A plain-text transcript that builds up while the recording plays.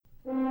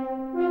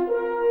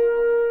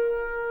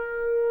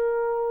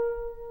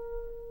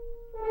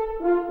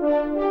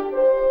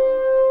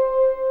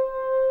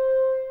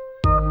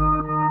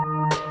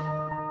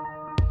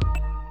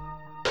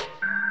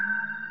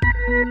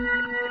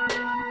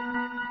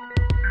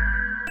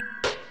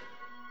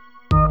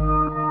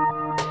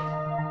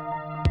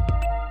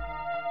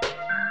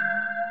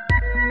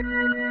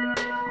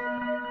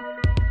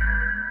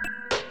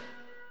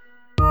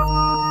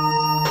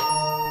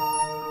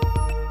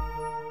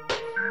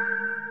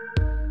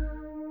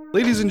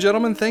Ladies and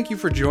gentlemen, thank you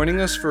for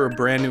joining us for a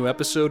brand new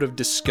episode of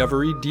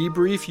Discovery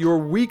Debrief, your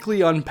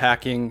weekly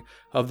unpacking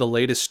of the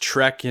latest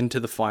trek into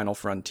the final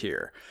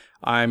frontier.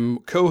 I'm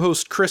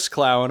co-host Chris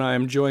Clow, and I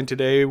am joined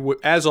today,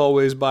 as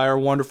always, by our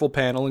wonderful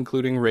panel,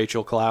 including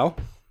Rachel Clow.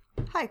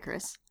 Hi,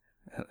 Chris.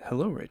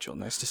 Hello, Rachel.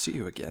 Nice to see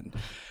you again.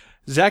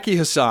 Zaki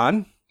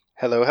Hassan.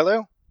 Hello,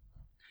 hello.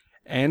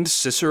 And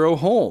Cicero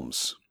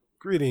Holmes.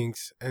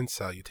 Greetings and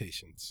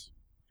salutations.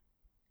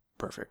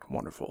 Perfect.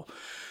 Wonderful.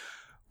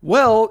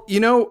 Well,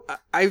 you know,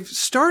 I've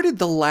started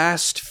the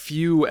last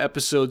few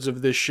episodes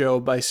of this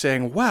show by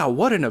saying, wow,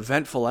 what an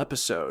eventful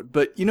episode.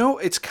 But, you know,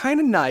 it's kind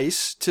of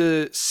nice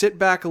to sit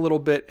back a little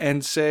bit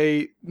and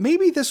say,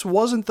 maybe this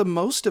wasn't the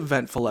most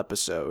eventful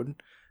episode.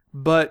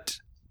 But,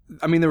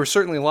 I mean, there was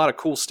certainly a lot of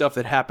cool stuff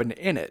that happened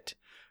in it.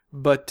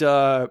 But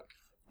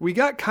we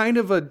got kind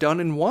of a done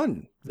in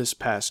one this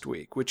past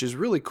week, which is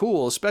really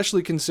cool,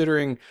 especially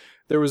considering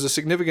there was a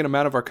significant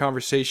amount of our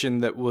conversation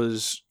that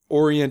was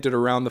oriented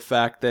around the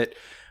fact that,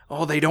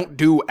 oh, they don't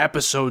do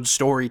episode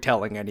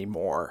storytelling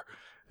anymore.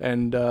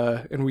 And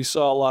we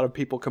saw a lot of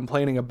people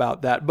complaining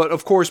about that. But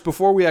of course,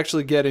 before we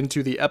actually get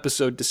into the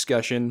episode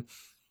discussion,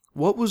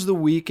 what was the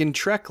week in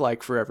Trek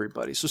like for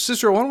everybody? So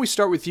Cicero, why don't we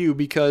start with you,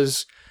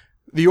 because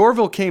the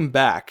Orville came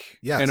back.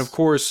 Yes. And of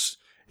course,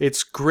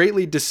 it's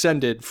greatly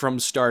descended from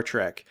Star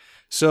Trek.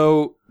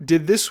 So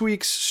did this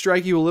week's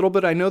strike you a little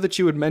bit? I know that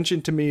you had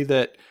mentioned to me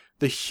that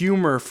the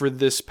humor for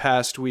this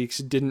past week's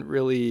didn't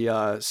really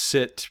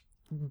sit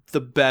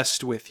the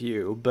best with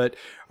you, but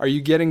are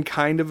you getting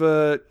kind of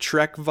a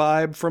Trek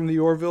vibe from the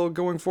Orville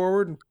going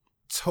forward?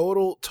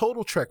 Total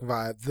Trek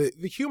vibe.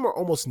 The humor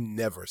almost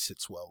never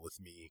sits well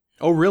with me.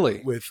 Oh,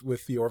 really?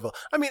 With the Orville.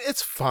 I mean,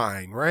 it's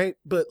fine, right?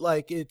 But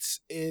like it's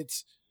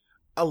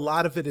a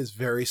lot of it is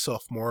very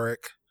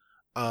sophomoric.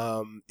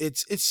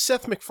 It's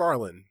Seth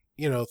MacFarlane,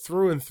 you know,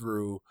 through and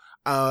through.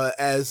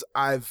 As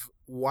I've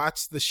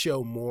watched the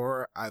show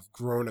more, I've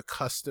grown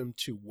accustomed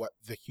to what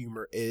the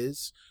humor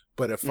is.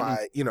 But if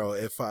I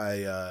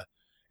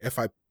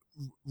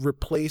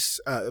replace,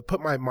 put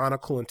my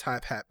monocle and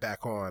top hat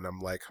back on, I'm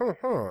like,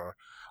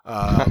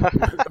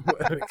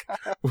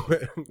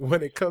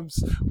 when it comes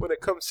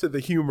to the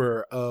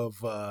humor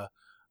of the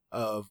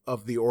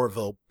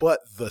Orville, but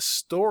the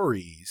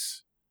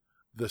stories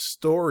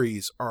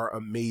are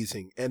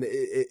amazing, and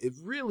it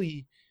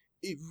really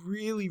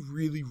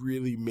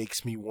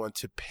makes me want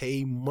to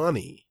pay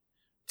money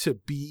to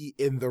be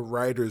in the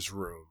writer's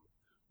room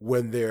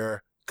when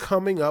they're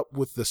coming up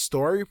with the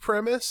story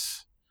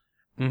premise,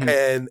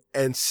 and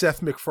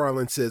Seth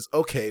MacFarlane says,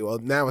 okay, well,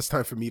 now it's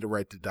time for me to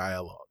write the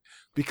dialogue,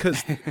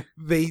 because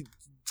they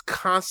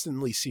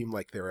constantly seem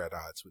like they're at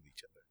odds with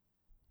each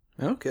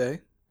other. Okay,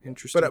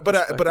 interesting.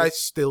 But I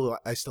still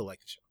like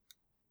the show.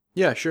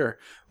 Yeah, sure.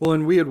 Well,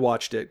 and we had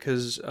watched it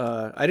because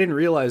I didn't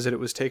realize that it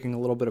was taking a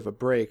little bit of a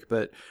break,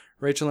 but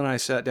Rachel and I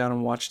sat down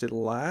and watched it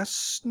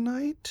last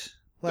night.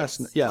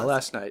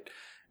 Last night.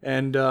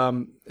 And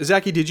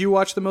Zaki, did you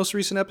watch the most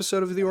recent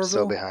episode of the Orville?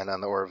 I'm so behind on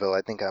the Orville.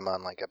 I think I'm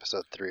on like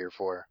episode 3 or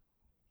 4.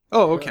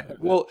 Oh, okay.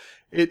 Well,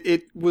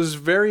 it was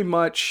very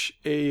much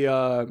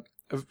a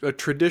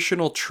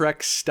traditional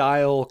Trek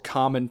style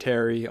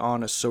commentary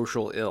on a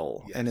social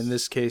ill, yes. And in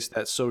this case,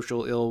 that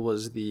social ill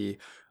was the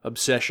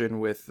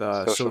obsession with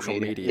social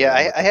media.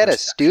 Yeah, I had a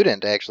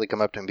student actually come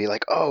up to me and be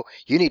like, "Oh,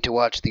 you need to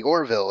watch the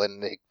Orville,"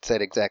 and they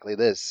said exactly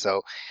this.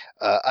 So,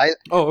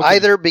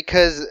 either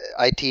because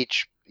I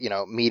teach, you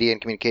know, media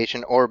and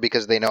communication, or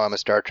because they know I'm a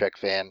Star Trek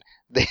fan,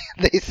 they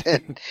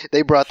said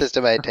they brought this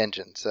to my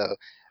attention. So,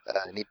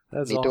 need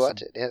awesome to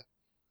watch it. Yeah.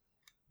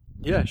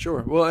 Yeah,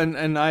 sure. Well,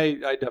 and I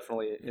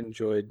definitely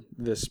enjoyed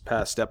this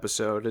past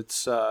episode.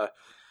 It's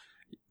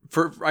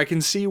I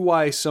can see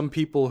why some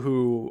people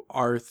who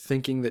are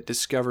thinking that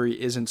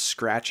Discovery isn't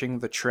scratching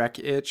the Trek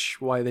itch,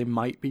 why they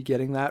might be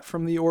getting that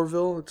from the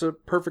Orville. It's a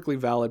perfectly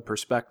valid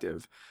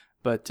perspective.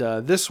 But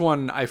this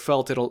one, I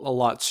felt it a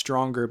lot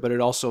stronger, but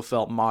it also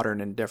felt modern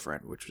and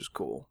different, which was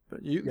cool.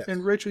 But you, yes.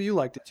 And Rachel, you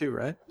liked it too,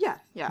 right? Yeah,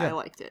 I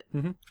liked it.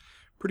 Mm-hmm.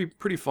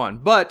 Pretty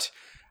fun. But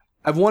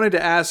I've wanted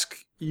to ask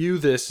you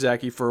this,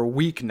 Zaki, for a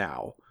week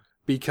now,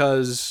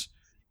 because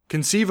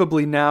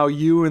conceivably now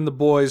you and the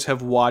boys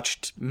have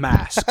watched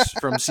Masks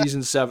from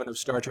season 7 of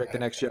Star Trek: The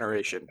Next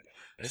Generation.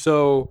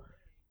 So,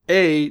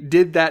 A,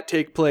 did that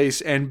take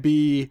place? And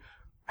B,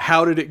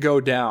 how did it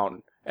go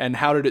down? And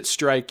how did it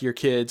strike your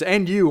kids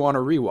and you on a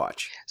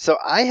rewatch? So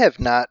I have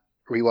not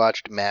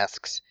rewatched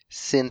Masks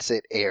since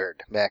it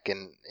aired back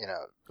in,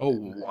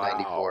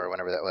 94 or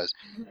whenever that was.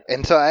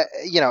 And so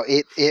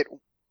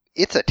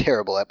it's a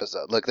terrible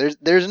episode. Look,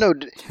 there's no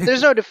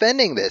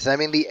defending this. I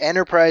mean, the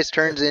Enterprise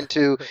turns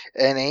into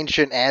an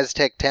ancient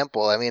Aztec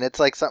temple. I mean, it's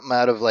like something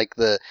out of like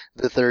the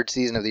third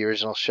season of the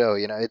original show.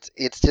 You know,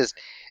 it's just,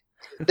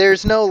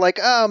 there's no like,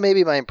 oh,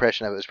 maybe my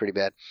impression of it was pretty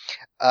bad.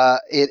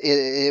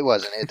 It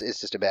wasn't.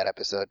 It's just a bad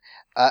episode.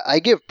 I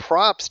give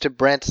props to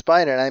Brent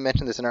Spiner, and I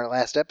mentioned this in our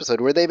last episode,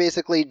 where they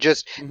basically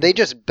just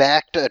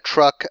backed a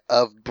truck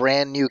of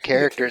brand new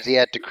characters he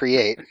had to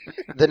create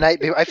the night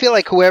before. I feel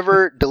like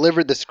whoever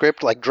delivered the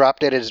script like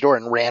dropped it at his door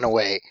and ran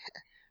away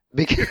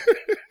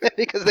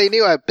because they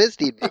knew how pissed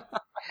he'd be.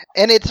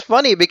 And it's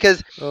funny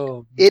because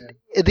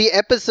the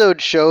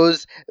episode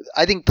shows,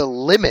 I think, the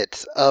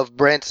limits of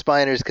Brent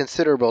Spiner's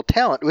considerable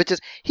talent, which is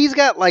he's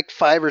got like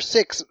 5 or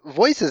 6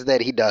 voices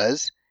that he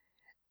does,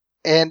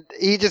 and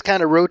he just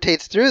kind of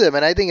rotates through them.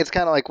 And I think it's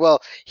kind of like,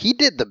 well, he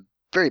did the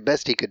very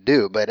best he could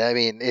do, but I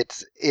mean,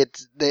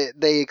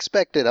 they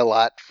expected a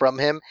lot from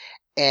him,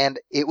 and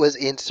it was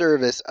in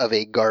service of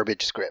a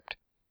garbage script.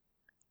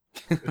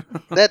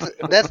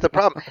 That's the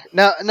problem.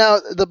 Now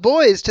the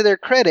boys, to their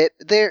credit,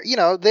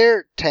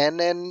 they're 10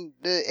 and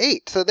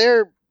 8, so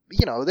they're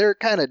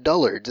kind of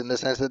dullards in the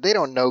sense that they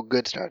don't know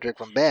good Star Trek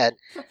from bad.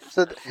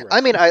 So I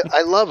mean,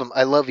 I love them.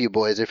 I love you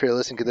boys. If you're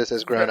listening to this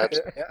as grown-ups,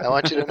 I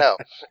want you to know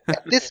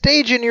at this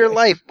stage in your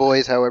life,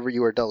 boys, however,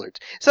 you are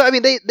dullards. So I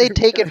mean, they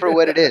take it for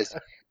what it is,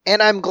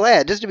 and I'm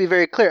glad. Just to be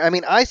very clear, I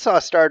mean, I saw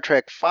Star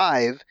Trek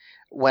V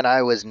when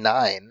I was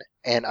 9,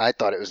 and I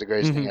thought it was the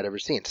greatest thing I'd ever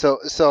seen. So.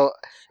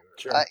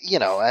 Sure.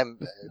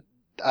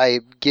 I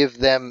give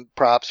them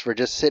props for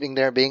just sitting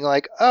there and being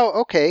like,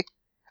 oh, okay.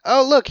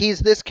 Oh, look, he's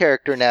this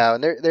character now.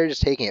 And they're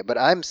just taking it. But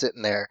I'm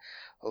sitting there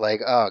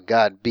like, oh,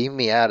 God, beam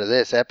me out of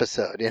this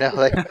episode.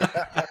 Like,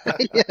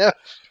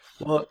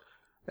 Well,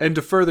 and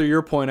to further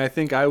your point, I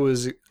think I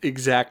was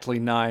exactly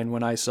 9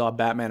 when I saw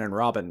Batman and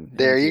Robin.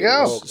 There you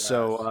go.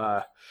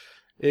 So,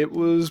 it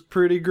was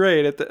pretty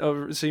great.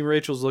 See,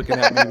 Rachel's looking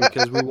at me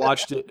because we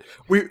watched it.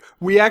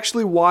 We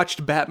actually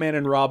watched Batman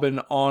and Robin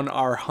on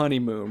our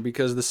honeymoon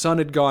because the sun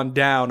had gone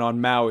down on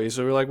Maui.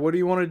 So we're like, what do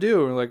you want to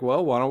do? And we're like,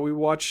 well, why don't we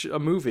watch a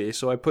movie?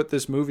 So I put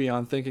this movie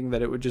on thinking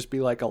that it would just be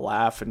like a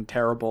laugh and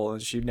terrible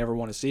and she'd never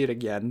want to see it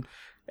again.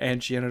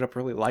 And she ended up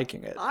really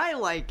liking it. I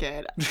like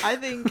it. I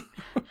think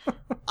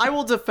I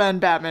will defend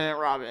Batman and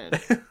Robin.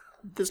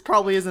 This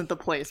probably isn't the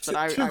place, but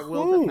I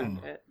will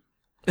defend it.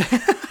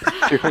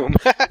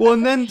 Well,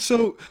 and then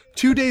so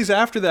 2 days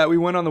after that we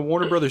went on the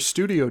Warner Brothers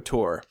studio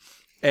tour,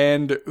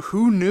 and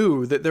who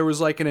knew that there was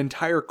like an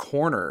entire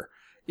corner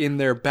in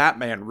their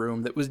Batman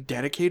room that was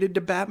dedicated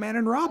to Batman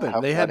and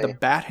Robin. They had the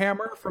Bat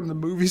Hammer from the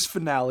movie's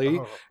finale,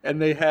 and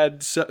they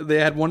had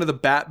one of the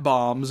Bat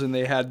Bombs, and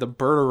they had the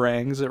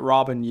Batarangs that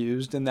Robin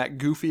used, and that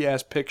goofy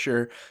ass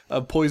picture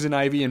of Poison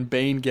Ivy and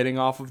Bane getting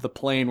off of the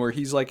plane where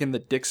he's like in the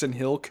Dixon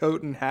Hill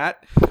coat and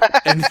hat,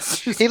 and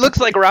it's just... he looks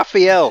like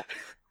Raphael.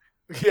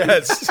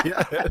 Yes.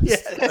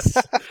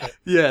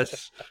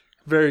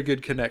 Very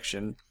good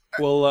connection.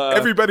 Well,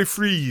 everybody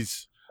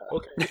freeze.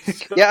 Okay.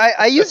 Yeah,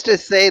 I used to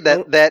say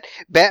that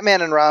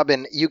Batman and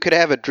Robin, you could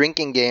have a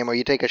drinking game where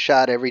you take a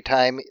shot every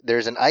time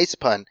there's an ice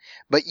pun,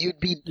 but you'd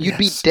be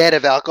dead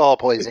of alcohol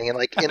poisoning in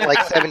like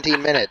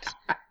 17 minutes.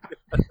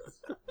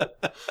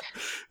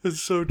 It's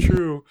so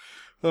true.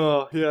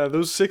 Oh, yeah,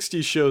 those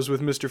 60s shows with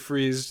Mr.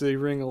 Freeze, they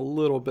ring a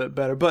little bit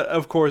better. But,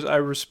 of course, I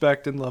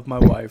respect and love my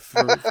wife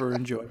for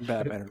enjoying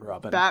Batman and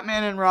Robin.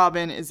 Batman and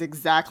Robin is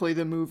exactly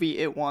the movie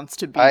it wants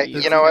to be.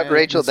 You know what,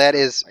 Rachel? That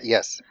is,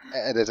 yes,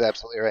 that is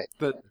absolutely right.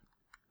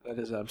 That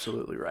is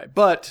absolutely right.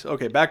 But,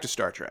 okay, back to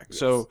Star Trek. Yes.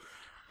 So,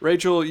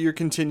 Rachel, you're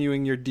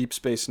continuing your Deep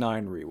Space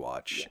Nine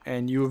rewatch,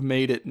 and you have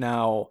made it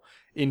now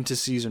into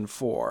Season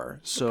 4.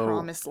 So the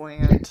Promised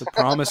Land. The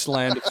Promised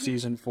Land of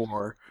Season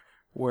 4.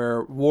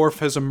 Where Worf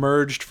has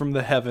emerged from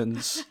the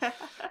heavens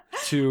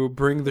to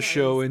bring the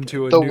show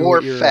into a new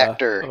Worf era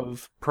factor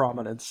of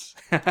prominence.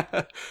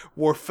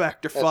 Worf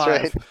Factor 5. That's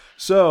right.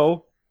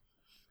 So,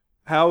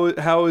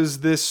 how is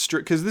this?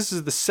 Because this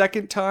is the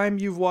second time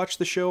you've watched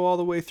the show all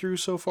the way through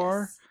so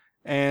far, yes.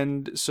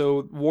 And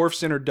so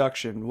Worf's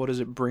introduction, what does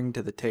it bring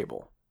to the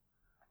table?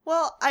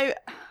 Well,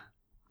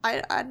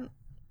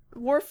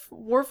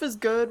 Worf is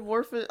good.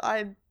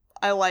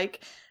 I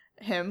like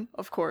him,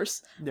 of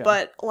course,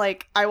 but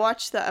like I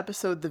watched the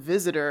episode The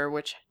Visitor,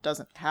 which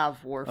doesn't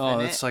have Worf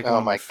in it. Like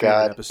oh my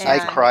god, I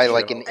cry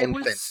like an infant.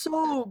 It was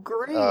so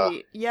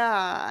great.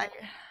 Yeah,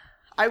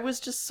 I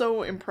was just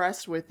so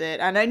impressed with it,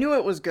 and I knew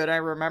it was good. I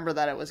remember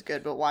that it was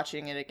good, but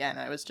watching it again,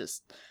 I was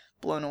just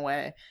blown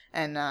away.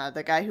 And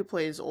the guy who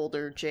plays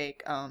older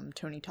Jake,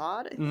 Tony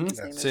Todd, I think his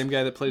name same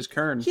guy that plays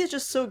Kern. He's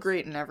just so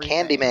great in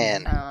everything.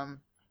 Candyman.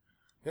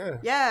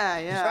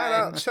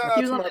 Yeah. Shout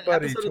out to my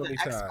buddy Tony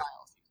Todd.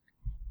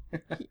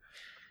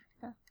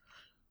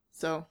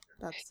 So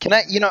that's can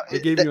I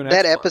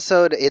that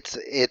episode it's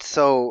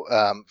so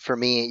for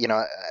me,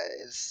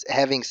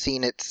 having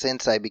seen it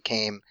since I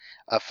became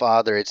a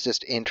father, it's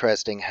just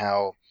interesting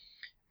how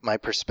my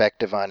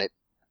perspective on it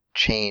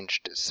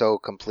changed so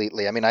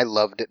completely. I mean, I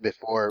loved it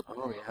before,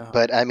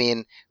 but I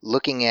mean,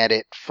 looking at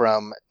it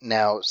from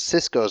now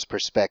Sisko's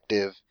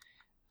perspective,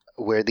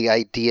 where the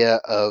idea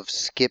of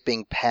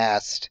skipping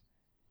past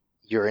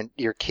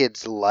your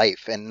kid's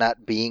life and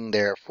not being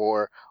there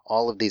for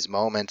all of these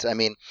moments. I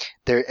mean,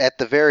 there at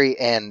the very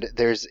end,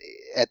 there's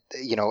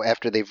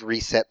after they've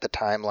reset the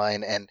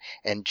timeline,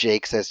 and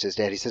Jake says to his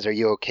dad, he says, "Are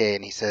you okay?"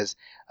 And he says,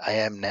 "I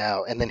am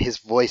now." And then his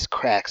voice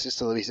cracks just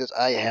a little. He says,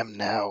 "I am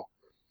now."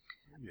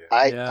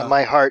 Yeah.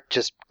 My heart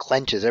just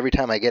clenches every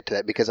time I get to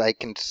that because I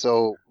can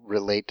so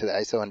relate to that.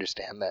 I so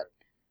understand that.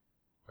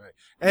 Right,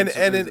 and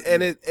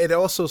it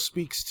also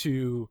speaks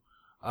to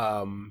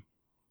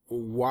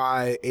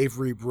why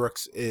Avery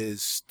Brooks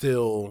is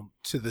still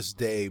to this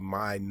day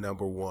my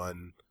number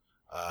one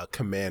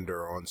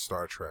commander on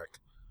Star Trek.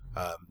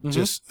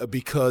 Just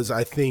because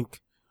I think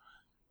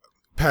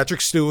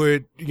Patrick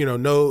Stewart,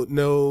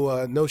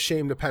 no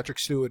shame to Patrick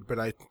Stewart, but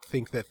I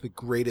think that the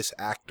greatest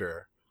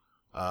actor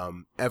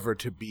ever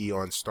to be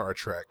on Star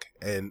Trek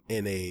and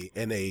in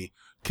a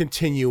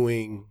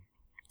continuing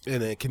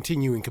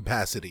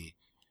capacity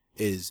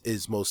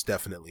is most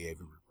definitely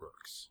Avery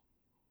Brooks.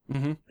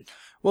 Mm-hmm.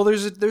 Well,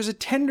 there's a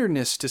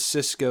tenderness to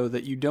Sisko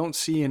that you don't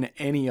see in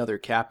any other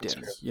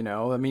captain.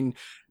 I mean,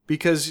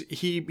 because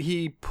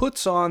he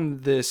puts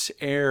on this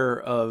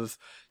air of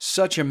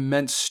such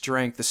immense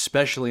strength,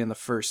 especially in the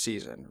first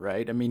season,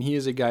 right? I mean, he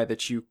is a guy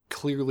that you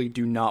clearly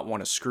do not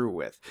want to screw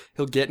with.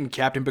 He'll get in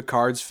Captain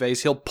Picard's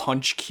face, he'll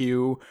punch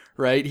Q,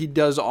 right? He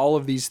does all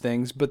of these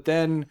things, but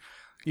then,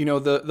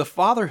 the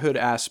fatherhood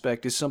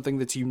aspect is something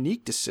that's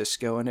unique to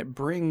Sisko, and it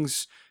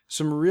brings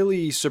some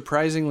really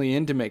surprisingly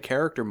intimate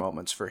character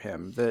moments for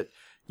him that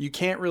you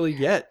can't really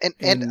get.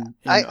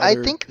 I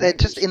think that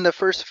just in the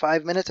first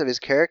 5 minutes of his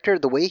character,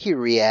 the way he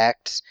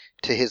reacts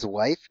to his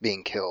wife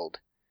being killed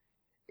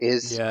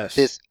is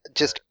this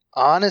just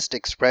honest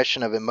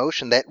expression of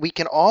emotion that we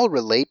can all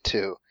relate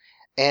to.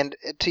 And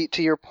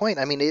to your point,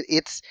 I mean,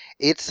 it's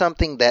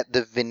something that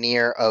the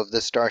veneer of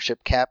the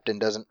starship captain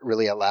doesn't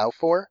really allow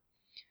for.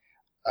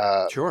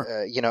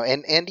 Sure.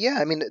 And yeah,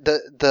 I mean,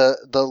 the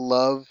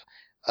love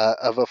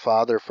of a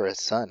father for his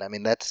son. I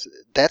mean, that's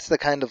the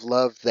kind of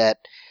love that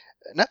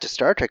not just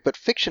Star Trek, but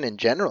fiction in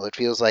general, it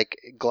feels like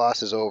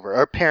glosses over.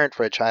 Or parent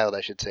for a child, I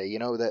should say.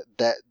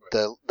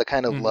 The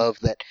kind of love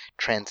that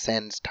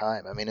transcends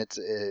time. I mean, it's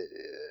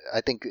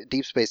I think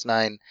Deep Space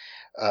Nine,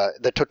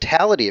 the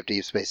totality of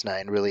Deep Space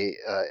Nine really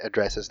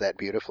addresses that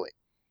beautifully.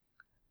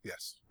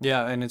 Yes.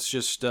 Yeah, and it's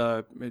just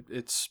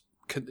it's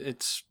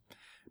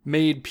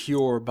made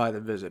pure by the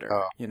visitor,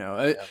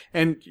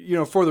 And,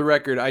 for the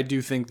record, I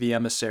do think the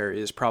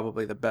Emissary is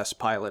probably the best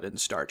pilot in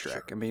Star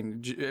Trek. Sure. I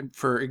mean,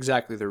 for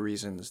exactly the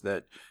reasons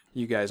that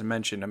you guys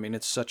mentioned. I mean,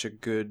 it's such a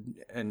good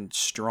and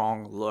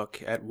strong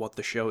look at what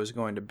the show is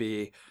going to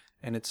be.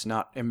 And it's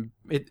not,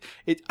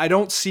 I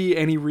don't see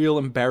any real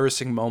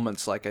embarrassing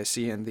moments like I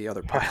see in the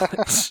other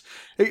pilots,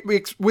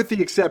 with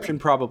the exception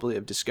probably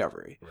of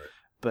Discovery. Right.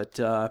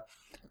 But,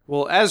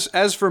 well,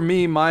 as for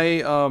me,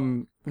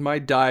 my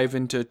dive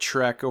into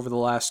Trek over the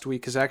last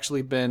week has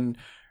actually been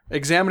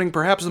examining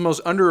perhaps the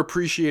most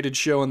underappreciated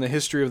show in the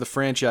history of the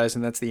franchise,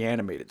 and that's the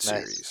animated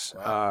series.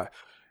 Nice. Wow.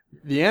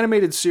 The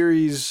animated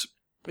series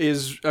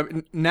is,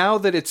 now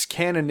that its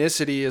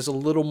canonicity is a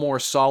little more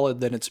solid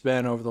than it's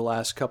been over the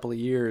last couple of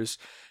years,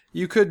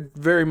 you could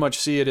very much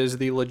see it as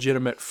the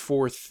legitimate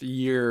fourth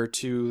year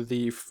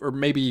to or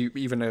maybe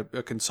even a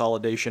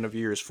consolidation of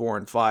years 4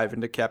 and 5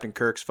 into Captain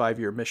Kirk's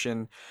 5-year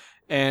mission.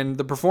 And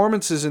the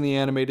performances in the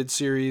animated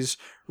series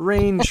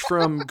range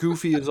from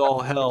goofy as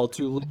all hell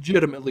to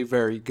legitimately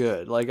very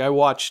good. Like, I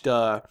watched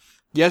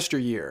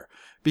Yesteryear,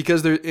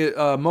 because there's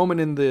a moment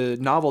in the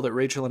novel that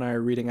Rachel and I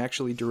are reading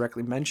actually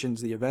directly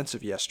mentions the events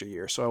of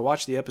Yesteryear. So I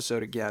watched the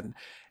episode again,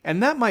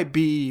 and that might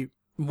be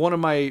one of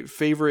my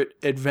favorite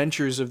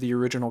adventures of the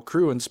original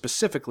crew, and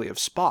specifically of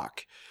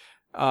Spock.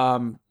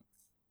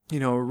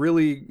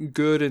 Really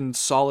good and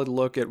solid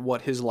look at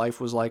what his life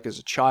was like as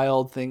a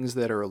child, things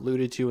that are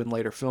alluded to in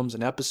later films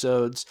and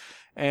episodes,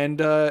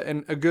 and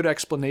a good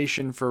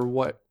explanation for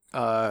what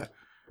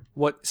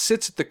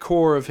sits at the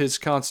core of his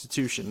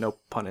constitution. No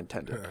pun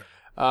intended.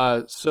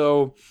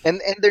 So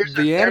there's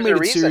a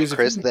reason, series,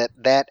 Chris,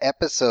 that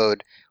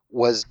episode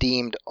was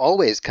deemed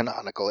always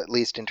canonical, at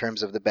least in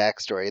terms of the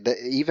backstory.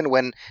 Even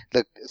when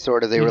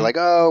they were like,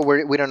 oh,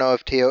 we don't know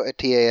if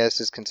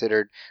TAS is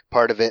considered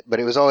part of it,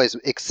 but it was always,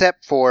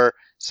 except for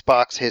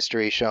Spock's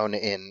history shown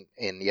in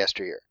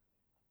Yesteryear.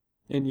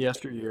 In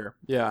Yesteryear,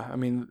 yeah. I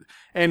mean,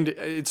 and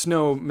it's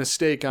no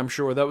mistake, I'm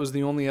sure, that was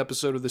the only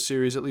episode of the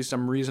series, at least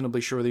I'm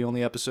reasonably sure the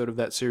only episode of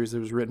that series that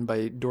was written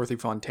by Dorothy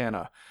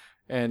Fontana.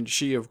 And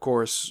she, of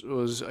course,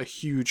 was a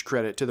huge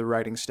credit to the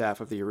writing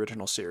staff of the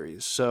original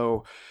series.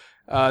 So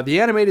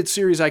the animated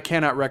series I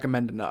cannot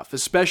recommend enough,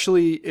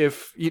 especially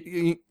if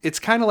it's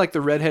kind of like the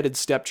redheaded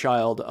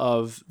stepchild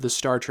of the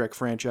Star Trek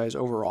franchise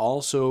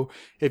overall. So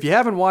if you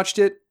haven't watched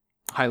it,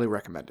 highly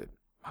recommended.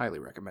 Highly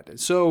recommended.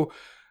 So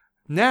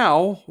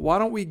now, why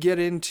don't we get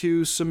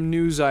into some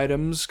news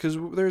items, because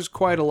there's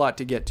quite a lot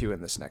to get to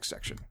in this next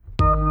section.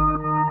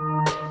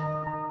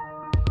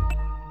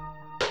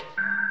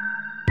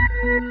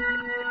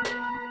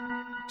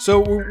 So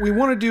we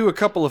want to do a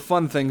couple of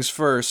fun things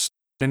first.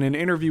 In an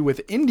interview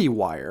with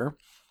IndieWire,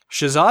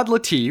 Shazad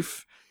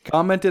Latif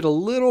commented a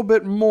little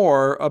bit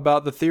more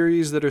about the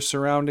theories that are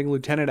surrounding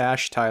Lieutenant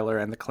Ash Tyler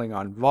and the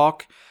Klingon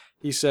Vok.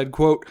 He said,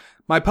 quote,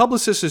 "My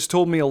publicist has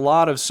told me a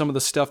lot of some of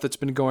the stuff that's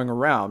been going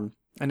around,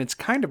 and it's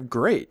kind of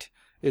great.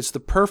 It's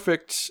the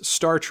perfect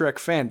Star Trek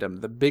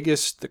fandom, the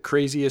biggest, the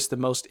craziest, the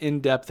most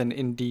in-depth and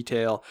in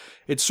detail.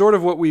 It's sort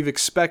of what we've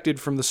expected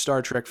from the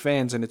Star Trek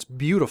fans, and it's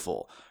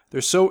beautiful.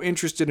 They're so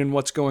interested in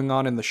what's going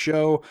on in the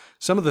show.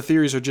 Some of the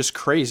theories are just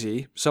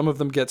crazy. Some of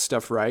them get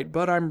stuff right,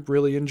 but I'm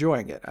really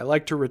enjoying it. I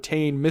like to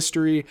retain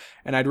mystery,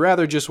 and I'd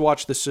rather just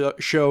watch the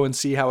show and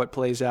see how it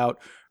plays out.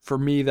 For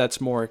me, that's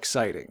more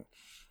exciting.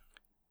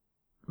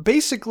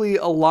 Basically,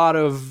 a lot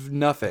of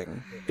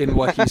nothing in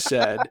what he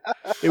said.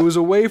 It was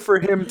a way for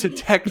him to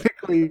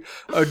technically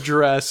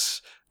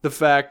address the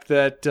fact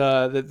that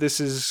that this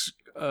is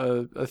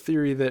a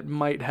theory that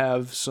might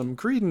have some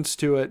credence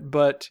to it,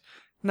 but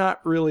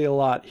not really a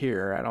lot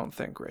here, I don't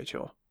think,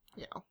 Rachel.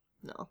 Yeah,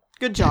 no.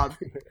 Good job.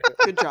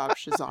 Good job,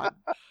 Shazad.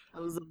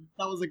 That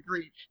was a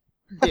great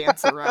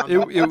dance around.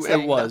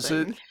 It was.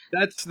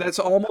 That's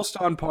almost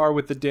on par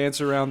with the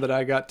dance around that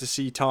I got to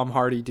see Tom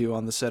Hardy do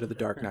on the set of The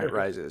Dark Knight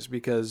Rises,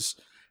 because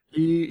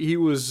he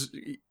was...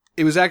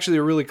 It was actually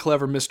a really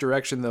clever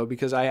misdirection, though,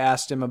 because I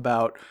asked him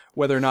about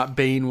whether or not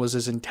Bane was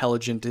as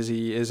intelligent as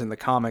he is in the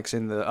comics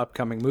in the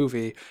upcoming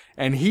movie,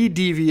 and he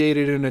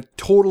deviated in a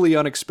totally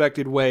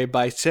unexpected way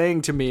by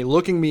saying to me,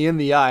 looking me in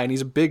the eye, and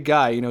he's a big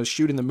guy, you know,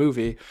 shooting the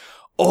movie,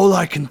 "All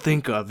I can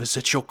think of is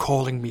that you're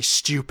calling me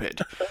stupid,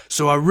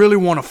 so I really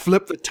want to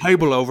flip the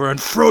table over and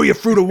throw you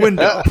through the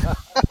window."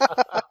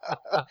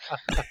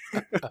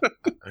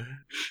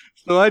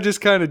 So I just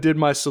kind of did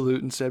my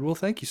salute and said, "Well,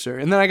 thank you, sir."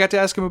 And then I got to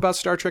ask him about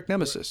Star Trek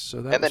Nemesis.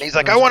 So that and then he's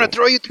like, "I want to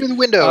throw you through the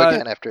window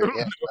again after."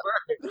 Yeah.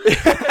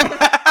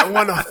 I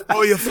want to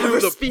throw you through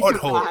the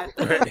porthole.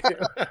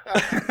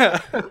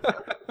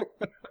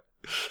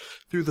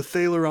 Through the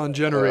Thaleron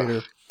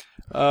generator.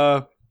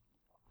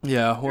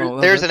 Yeah, well,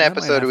 there's an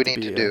episode we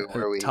need to do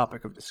where we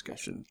topic of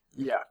discussion.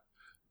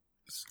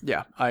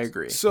 Yeah, I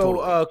agree. So,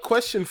 totally.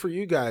 Question for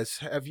you guys: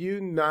 have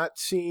you not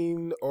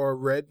seen or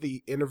read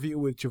the interview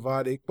with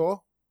Javad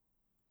Iqbal?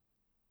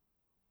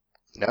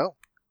 No.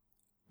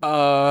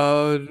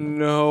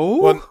 No.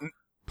 Well,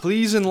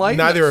 please enlighten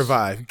neither us. have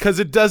I, because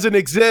it doesn't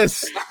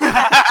exist.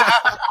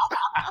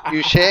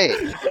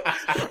 Touché.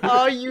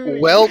 Oh, you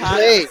well had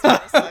played. it for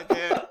a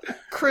second.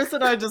 Chris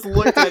and I just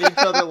looked at each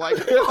other like,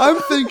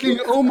 I'm thinking,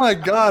 oh my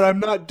god, I'm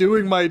not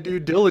doing my due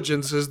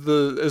diligence as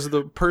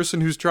the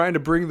person who's trying to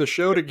bring the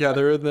show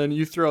together, and then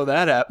you throw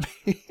that at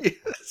me.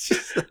 It's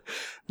just,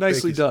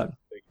 nicely done.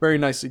 Very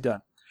nicely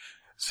done.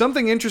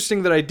 Something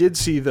interesting that I did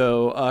see,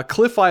 though,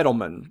 Cliff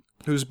Idleman,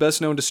 who's best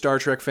known to Star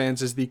Trek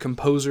fans as the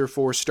composer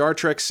for Star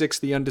Trek VI: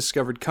 The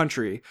Undiscovered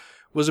Country,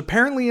 was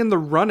apparently in the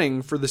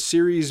running for the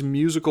series'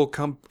 musical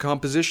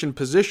composition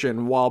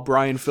position while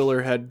Brian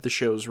Fuller had the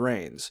show's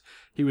reins.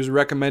 He was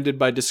recommended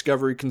by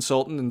Discovery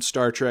consultant and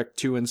Star Trek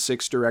II and VI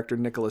director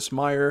Nicholas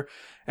Meyer,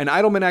 and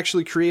Idleman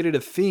actually created a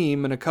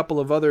theme and a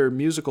couple of other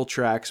musical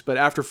tracks, but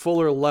after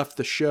Fuller left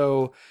the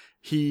show,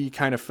 he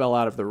kind of fell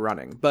out of the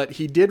running. But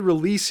he did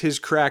release his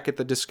crack at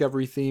the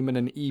Discovery theme in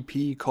an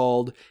EP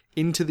called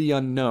Into the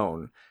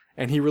Unknown,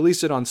 and he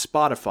released it on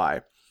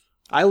Spotify.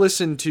 I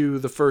listened to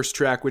the first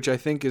track, which I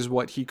think is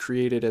what he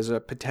created as a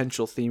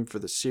potential theme for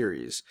the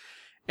series.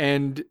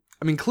 And,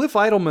 I mean, Cliff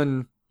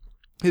Idleman,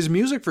 his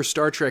music for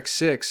Star Trek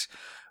VI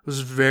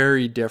was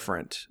very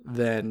different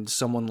than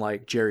someone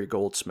like Jerry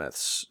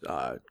Goldsmith's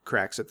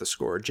cracks at the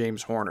score,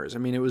 James Horner's. I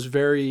mean, it was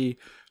very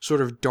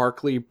sort of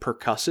darkly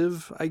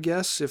percussive, I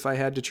guess, if I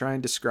had to try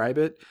and describe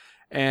it.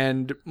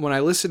 And when I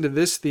listen to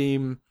this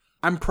theme,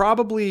 I'm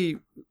probably,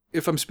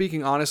 if I'm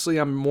speaking honestly,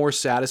 I'm more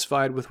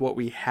satisfied with what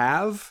we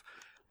have,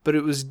 but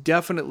it was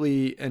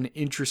definitely an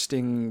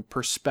interesting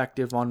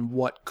perspective on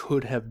what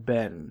could have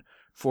been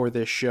for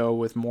this show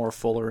with more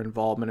Fuller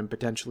involvement and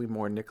potentially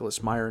more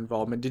Nicholas Meyer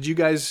involvement. Did you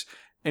guys,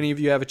 any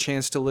of you, have a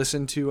chance to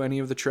listen to any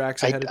of the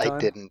tracks ahead of time? I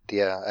didn't,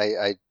 yeah.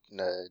 I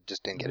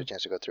just didn't get a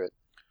chance to go through it.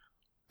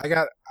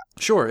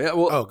 Sure, yeah,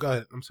 well... Oh, go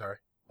ahead. I'm sorry.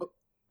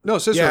 No,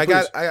 sister, yeah,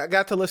 please. I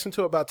got to listen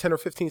to about 10 or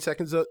 15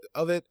 seconds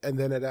of it, and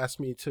then it asked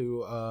me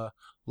to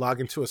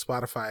log into a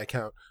Spotify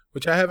account,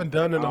 which I haven't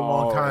done in a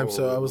long time.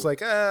 So I was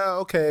like,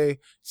 okay,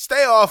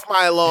 stay off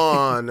my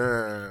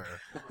lawn.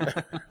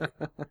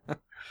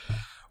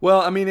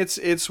 Well, I mean,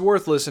 it's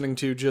worth listening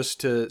to just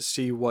to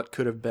see what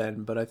could have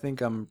been, but I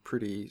think I'm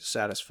pretty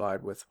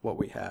satisfied with what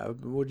we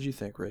have. What did you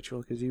think, Rachel?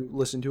 Because you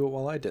listened to it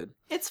while I did.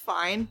 it's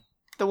fine.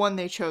 The one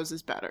they chose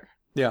is better.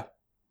 Yeah.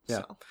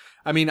 So.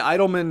 I mean,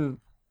 Idleman,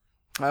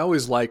 I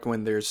always like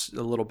when there's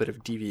a little bit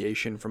of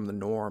deviation from the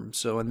norm.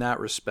 So in that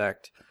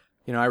respect,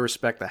 you know, I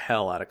respect the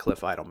hell out of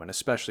Cliff Idleman,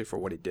 especially for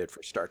what he did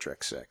for Star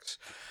Trek VI.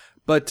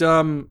 But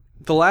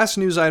the last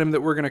news item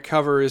that we're going to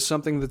cover is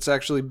something that's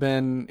actually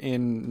been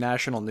in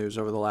national news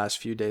over the last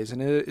few days,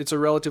 and it's a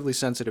relatively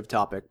sensitive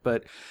topic.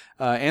 But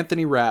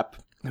Anthony Rapp,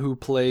 who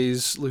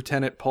plays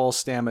Lieutenant Paul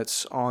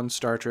Stamets on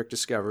Star Trek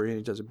Discovery, and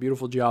he does a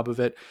beautiful job of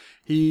it.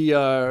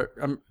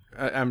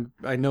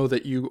 I know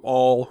that you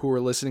all who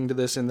are listening to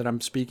this and that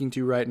I'm speaking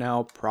to right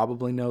now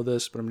probably know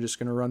this, but I'm just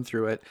going to run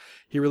through it.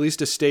 He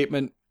released a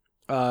statement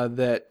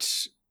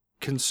that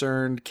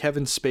concerned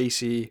Kevin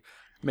Spacey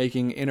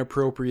making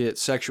inappropriate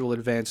sexual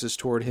advances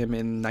toward him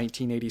in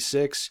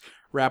 1986.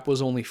 Rapp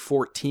was only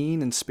 14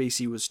 and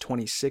Spacey was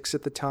 26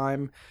 at the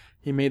time.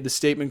 He made the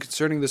statement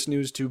concerning this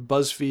news to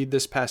BuzzFeed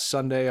this past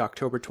Sunday,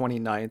 October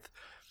 29th.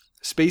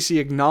 Spacey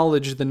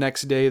acknowledged the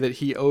next day that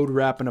he owed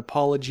Rapp an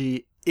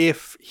apology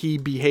if he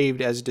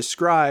behaved as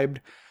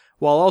described,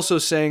 while also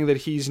saying that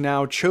he's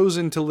now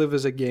chosen to live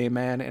as a gay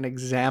man and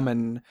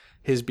examine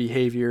his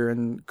behavior,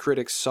 and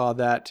critics saw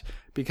that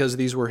because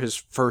these were his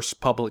first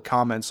public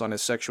comments on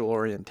his sexual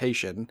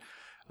orientation,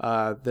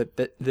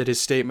 that his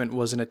statement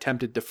was an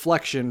attempted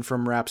deflection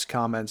from Rapp's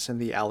comments and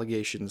the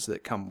allegations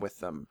that come with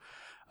them.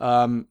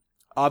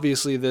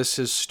 Obviously, this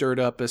has stirred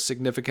up a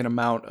significant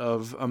amount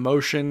of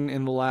emotion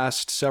in the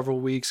last several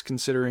weeks,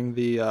 considering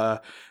the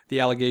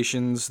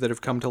allegations that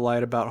have come to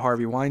light about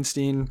Harvey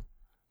Weinstein,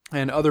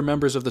 and other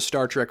members of the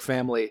Star Trek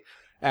family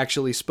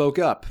actually spoke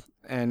up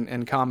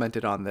and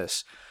commented on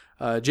this.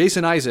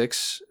 Jason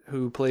Isaacs,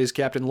 who plays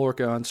Captain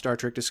Lorca on Star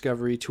Trek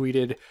Discovery,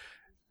 tweeted,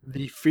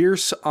 "The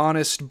fierce,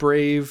 honest,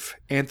 brave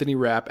Anthony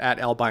Rapp at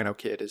Albino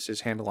Kid is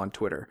his handle on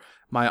Twitter.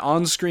 My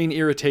on-screen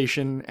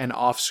irritation and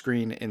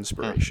off-screen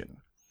inspiration."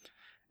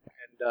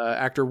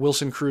 Actor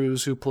Wilson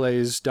Cruz, who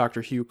plays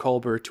Dr. Hugh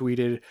Culber,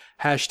 tweeted,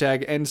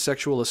 "End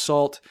sexual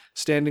assault.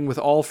 Standing with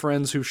all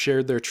friends who've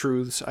shared their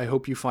truths. I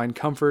hope you find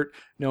comfort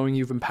knowing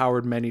you've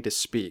empowered many to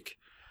speak."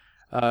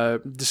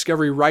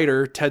 Discovery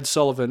writer Ted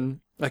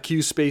Sullivan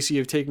accused Spacey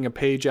of taking a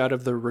page out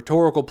of the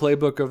rhetorical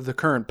playbook of the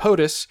current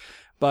POTUS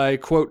by,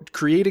 quote,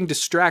 creating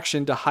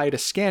distraction to hide a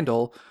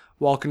scandal,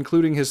 while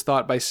concluding his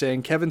thought by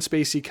saying Kevin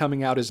Spacey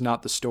coming out is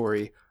not the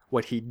story.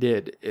 What he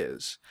did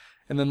is.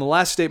 And then the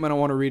last statement I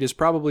want to read is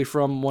probably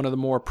from one of the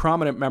more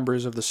prominent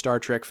members of the Star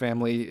Trek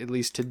family, at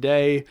least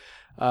today.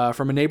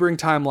 From a neighboring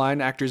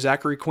timeline, actor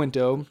Zachary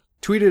Quinto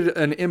tweeted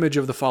an image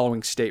of the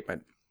following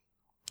statement.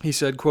 He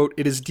said, quote,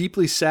 "It is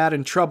deeply sad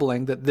and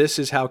troubling that this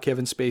is how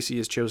Kevin Spacey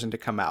has chosen to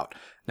come out.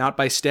 Not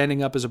by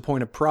standing up as a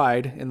point of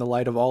pride in the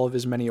light of all of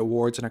his many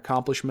awards and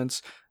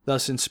accomplishments,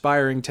 thus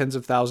inspiring tens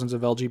of thousands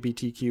of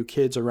LGBTQ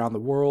kids around the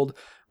world,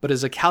 but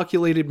as a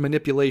calculated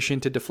manipulation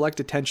to deflect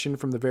attention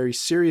from the very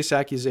serious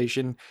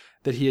accusation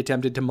that he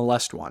attempted to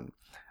molest one.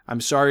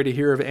 I'm sorry to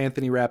hear of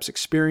Anthony Rapp's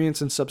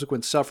experience and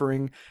subsequent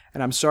suffering,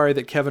 and I'm sorry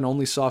that Kevin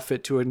only saw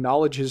fit to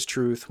acknowledge his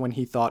truth when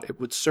he thought it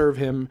would serve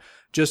him,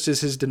 just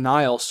as his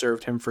denial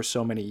served him for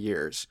so many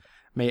years.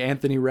 May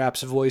Anthony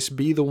Rapp's voice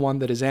be the one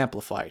that is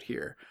amplified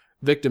here.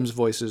 Victims'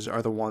 voices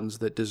are the ones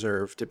that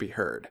deserve to be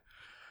heard."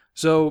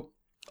 So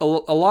a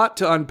lot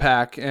to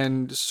unpack,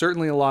 and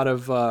certainly a lot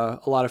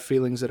of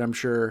feelings that I'm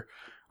sure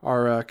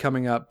are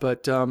coming up.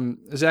 But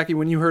Zachy,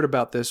 when you heard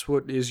about this,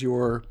 what is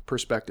your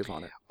perspective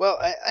on it? Well,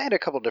 I had a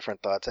couple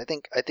different thoughts. I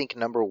think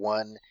number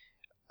one,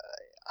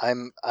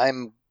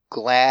 I'm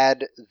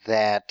glad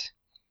that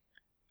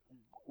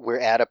we're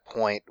at a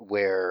point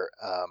where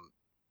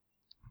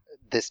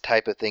this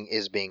type of thing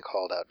is being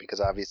called out, because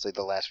obviously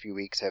the last few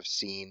weeks have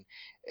seen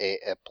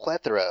a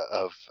plethora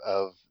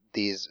of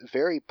these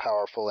very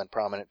powerful and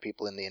prominent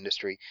people in the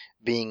industry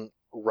being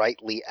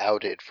rightly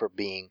outed for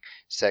being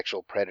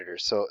sexual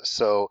predators.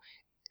 So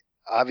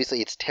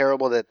obviously it's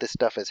terrible that this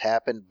stuff has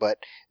happened, but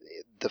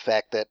the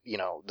fact that,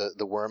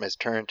 the worm has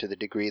turned to the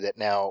degree that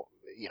now,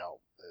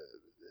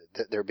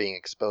 they're being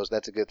exposed,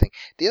 that's a good thing.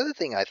 The other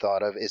thing I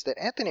thought of is that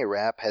Anthony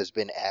Rapp has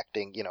been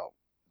acting,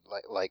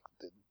 like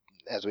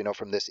as we know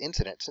from this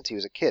incident, since he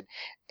was a kid,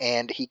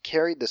 and he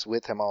carried this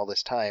with him all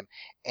this time,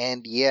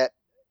 and yet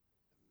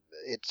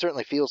it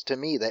certainly feels to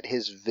me that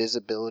his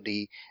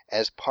visibility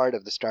as part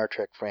of the Star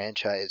Trek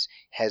franchise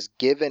has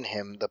given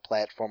him the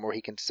platform where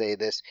he can say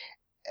this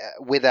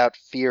without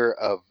fear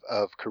of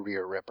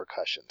career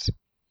repercussions.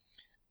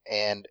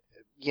 And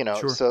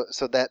sure.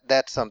 so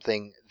that's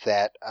something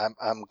that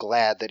I'm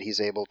glad that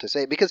he's able to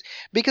say, because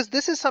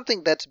this is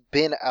something that's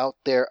been out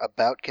there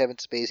about Kevin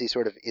Spacey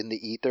sort of in the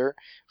ether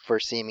for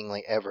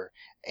seemingly ever,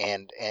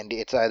 and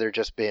it's either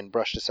just been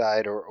brushed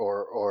aside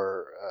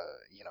or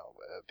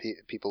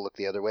people look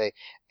the other way.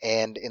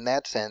 And in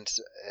that sense,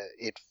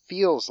 it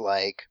feels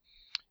like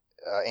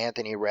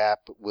Anthony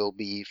Rapp will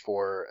be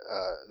for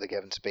the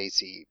Kevin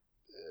Spacey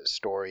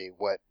story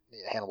what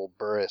Hannibal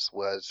Buress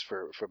was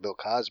for Bill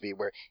Cosby,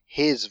 where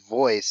his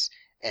voice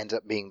ends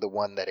up being the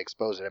one that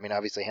exposed it. I mean,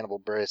 obviously Hannibal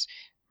Buress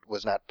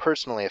was not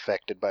personally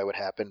affected by what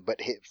happened,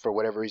 but for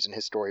whatever reason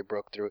his story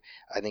broke through.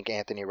 I think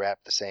Anthony Rapp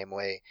the same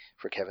way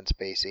for Kevin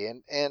Spacey,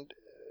 and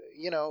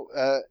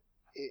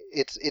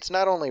it's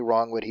not only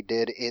wrong what he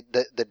did,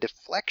 the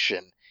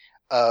deflection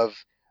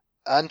of,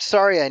 I'm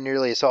sorry I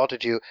nearly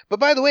assaulted you, but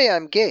by the way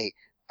I'm gay.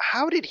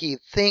 How did he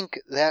think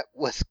that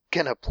was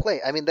gonna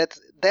play? I mean,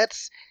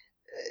 it's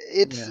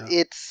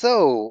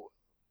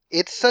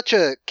such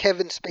a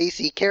Kevin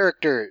Spacey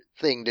character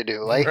thing to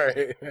do, like,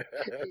 right.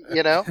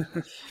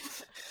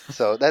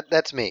 So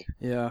that's me.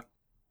 Yeah.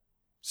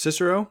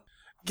 Cicero?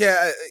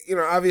 Yeah,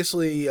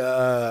 obviously,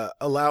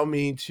 allow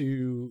me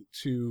to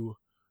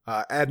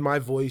add my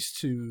voice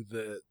to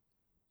the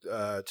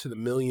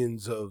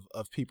millions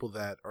of people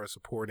that are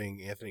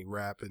supporting Anthony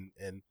Rapp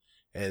and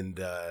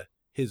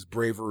his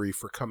bravery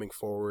for coming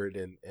forward,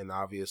 and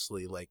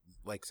obviously, like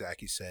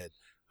Zachy said,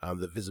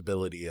 the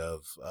visibility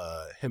of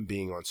him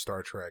being on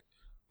Star Trek,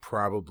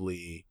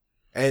 probably,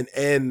 and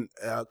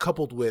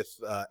coupled with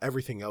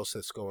everything else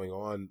that's going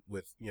on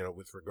with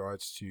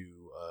regards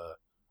to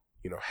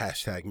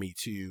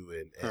 #MeToo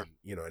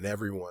and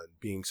everyone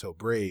being so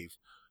brave,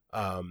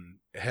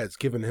 has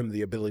given him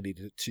the ability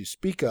to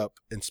speak up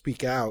and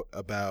speak out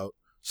about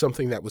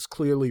something that was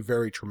clearly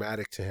very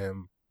traumatic to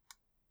him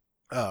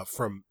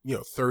from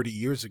 30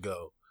 years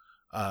ago,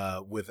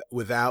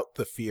 without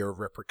the fear of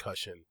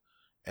repercussion,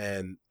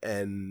 and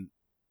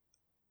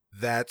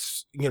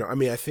that's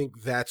I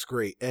think that's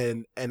great,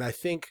 and I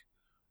think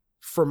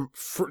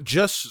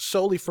just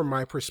solely from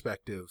my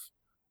perspective,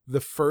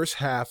 the first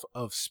half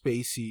of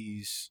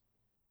Spacey's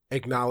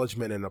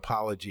acknowledgement and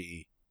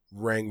apology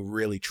rang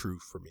really true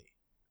for me.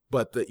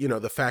 But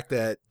the fact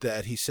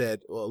that he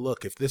said, well,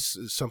 look, if this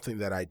is something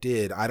that I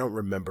did, I don't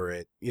remember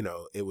it.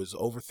 It was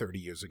over 30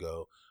 years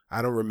ago.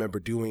 I don't remember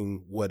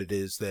doing what it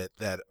is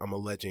that I'm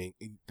alleging,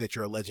 that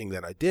you're alleging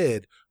that I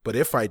did. But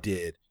if I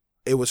did,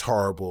 it was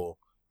horrible.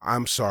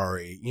 I'm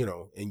sorry,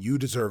 and you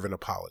deserve an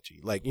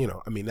apology.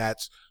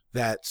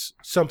 That's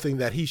something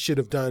that he should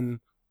have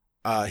done.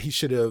 He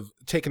should have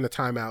taken the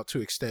time out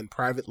to extend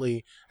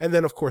privately, and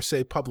then of course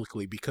say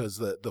publicly, because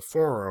the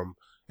forum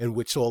in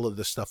which all of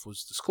this stuff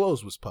was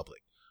disclosed was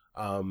public.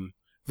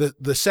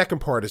 The second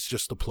part is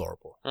just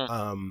deplorable.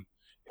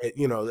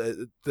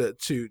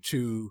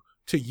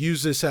 To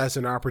use this as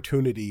an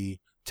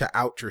opportunity to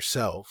out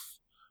yourself,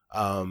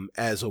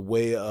 as a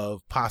way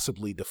of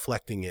possibly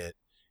deflecting it,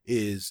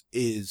 is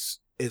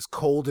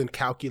cold and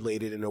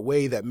calculated in a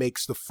way that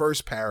makes the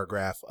first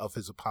paragraph of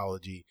his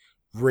apology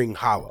ring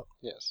hollow.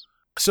 Yes.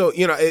 So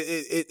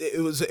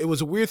it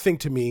was a weird thing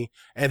to me,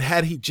 and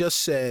had he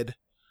just said,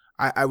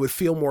 I would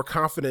feel more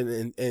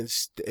confident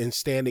in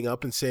standing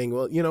up and saying,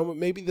 well,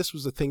 maybe this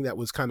was a thing that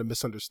was kind of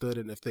misunderstood,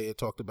 and if they had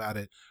talked about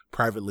it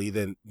privately,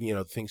 then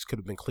things could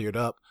have been cleared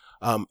up.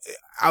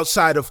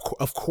 Outside of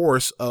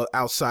course,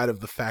 outside of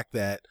the fact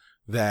that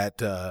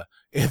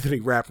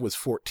Anthony Rapp was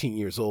 14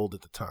 years old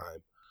at the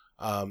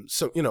time.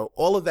 So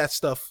all of that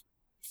stuff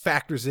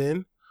factors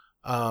in.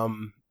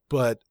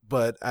 But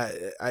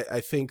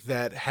I think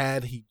that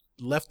had he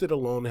left it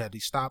alone, had he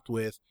stopped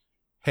with,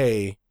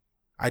 hey,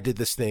 I did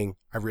this thing,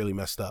 I really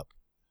messed up,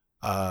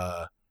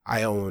 I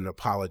owe an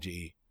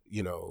apology,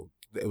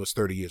 it was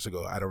 30 years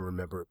ago, I don't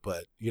remember it,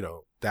 but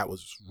that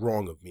was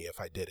wrong of me if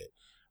I did it.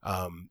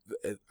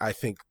 I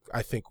think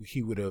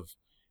he would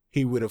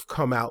have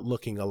come out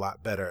looking a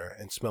lot better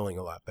and smelling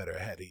a lot better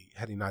had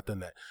he not done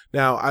that.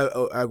 Now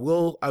I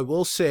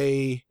will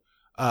say,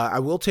 I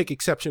will take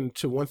exception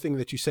to one thing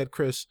that you said,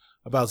 Chris,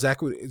 about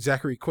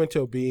Zachary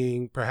Quinto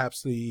being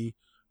perhaps the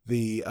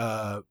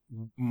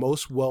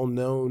most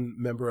well-known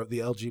member of the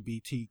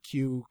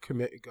LGBTQ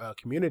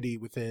community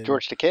within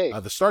George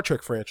Takei, the Star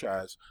Trek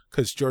franchise,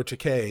 because George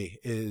Takei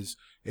is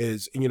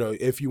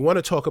if you want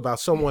to talk about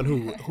someone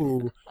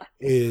who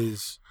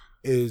is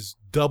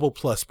double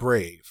plus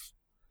brave,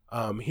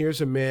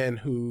 here's a man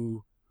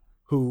who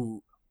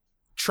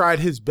tried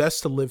his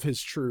best to live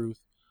his truth,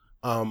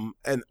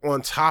 and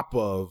on top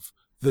of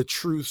the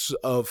truths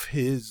of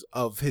his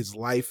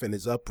life and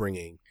his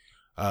upbringing,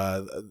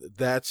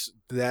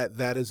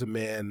 that is a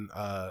man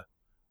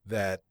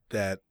that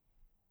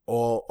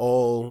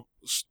all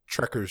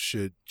Trekkers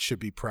should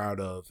be proud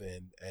of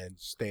and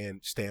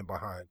stand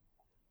behind.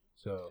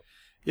 So,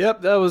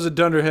 yep, that was a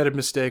dunderheaded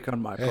mistake on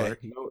my part.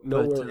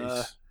 No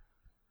worries.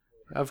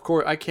 Of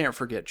course, I can't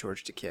forget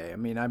George Takei. I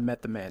mean, I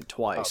met the man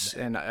twice,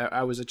 and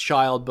I was a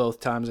child both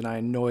times, and I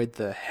annoyed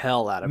the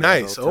hell out of him.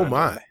 Nice. Oh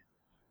my.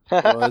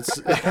 Well, it's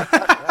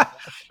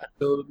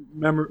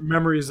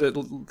memories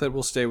that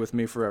will stay with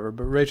me forever.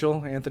 But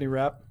Rachel, Anthony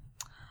Rapp?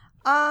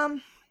 I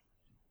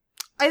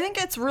think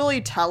it's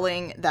really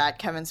telling that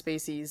Kevin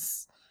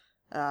Spacey's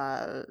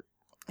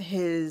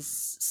his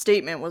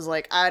statement was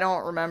like, I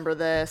don't remember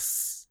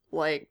this,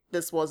 like,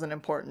 this wasn't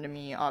important to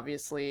me,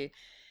 obviously.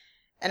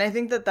 And I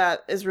think that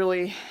is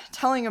really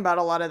telling about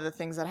a lot of the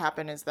things that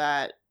happen, is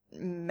that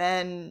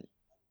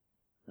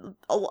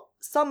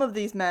some of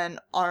these men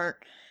aren't,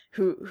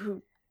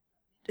 who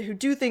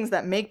do things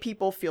that make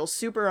people feel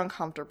super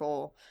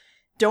uncomfortable,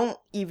 don't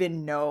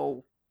even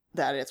know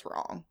that it's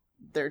wrong.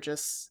 They're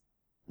just,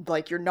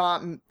 like, you're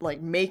not,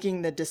 like,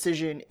 making the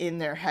decision in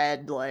their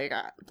head,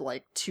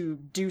 like to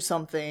do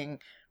something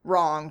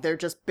wrong. They're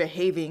just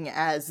behaving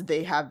as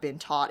they have been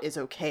taught is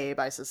okay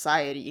by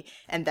society,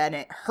 and then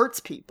it hurts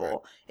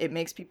people. It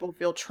makes people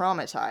feel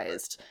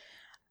traumatized.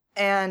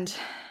 And,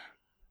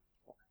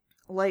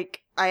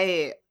 like,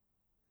 I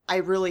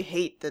really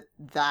hate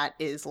that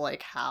is,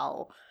 like,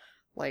 how,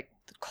 like,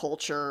 the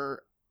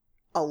culture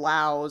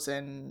allows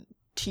and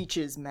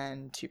teaches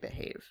men to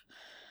behave.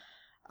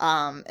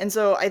 And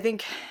so I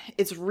think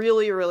it's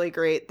really, really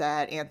great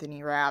that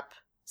Anthony Rapp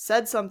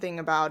said something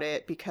about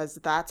it, because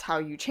that's how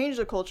you change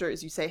the culture,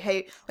 is you say,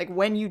 hey, like,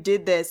 when you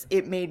did this,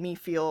 it made me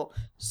feel,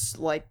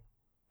 like,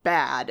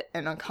 bad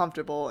and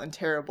uncomfortable and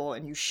terrible,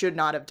 and you should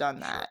not have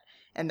done that.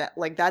 And that,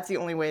 like, that's the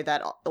only way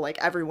that, like,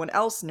 everyone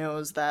else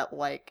knows that,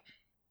 like,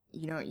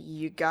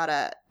 you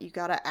gotta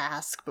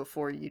ask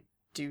before you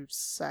do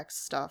sex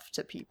stuff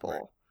to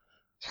people.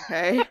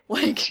 Okay?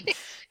 Like,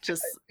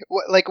 just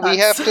we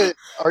have to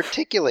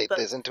articulate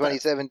this in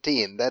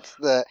 2017.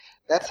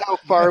 That's how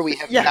far we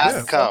have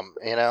not come,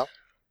 you know?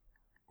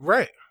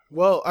 Right.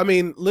 Well, I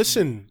mean,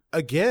 listen,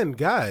 again,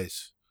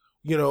 guys,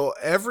 you know,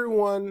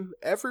 everyone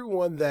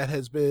that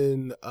has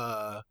been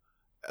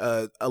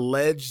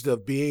alleged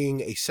of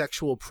being a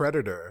sexual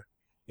predator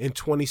in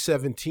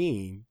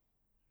 2017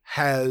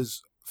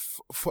 has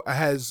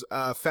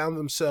found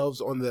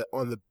themselves on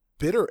the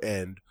bitter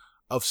end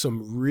of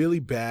some really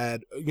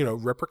bad, you know,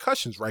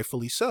 repercussions,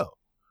 rightfully so.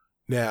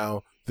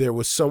 Now, there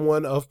was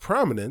someone of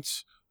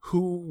prominence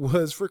who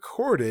was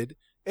recorded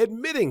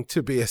admitting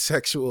to be a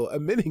sexual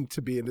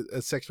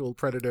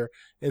predator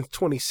in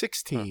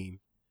 2016,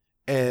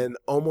 and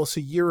almost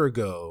a year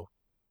ago,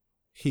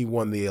 he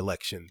won the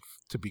election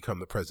to become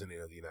the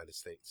president of the United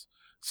States.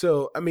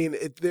 So, I mean,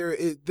 there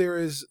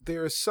is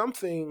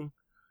something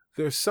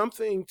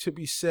to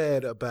be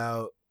said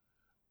about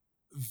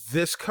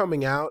this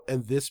coming out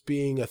and this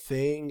being a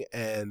thing,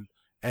 and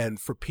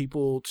for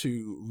people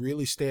to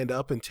really stand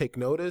up and take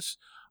notice.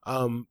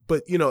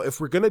 But, you know, if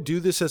we're going to do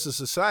this as a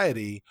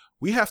society,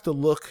 we have to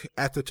look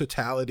at the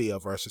totality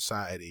of our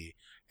society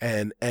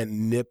and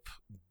nip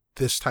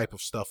this type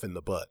of stuff in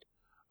the bud,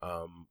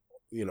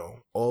 you know,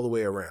 all the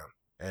way around.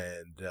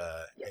 And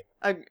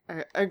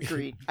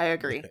agreed. I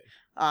agree.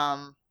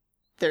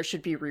 There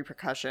should be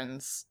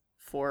repercussions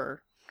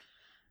for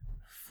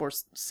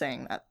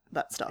saying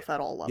that stuff at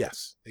all levels.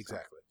 Yes,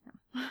 exactly.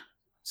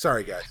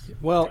 Sorry, guys.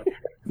 Well,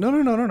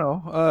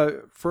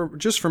 no.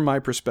 From my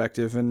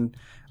perspective, and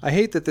I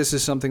hate that this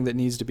is something that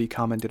needs to be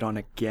commented on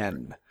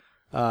again,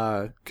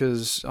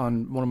 because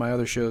on one of my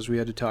other shows we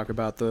had to talk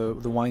about the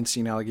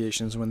Weinstein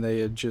allegations when they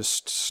had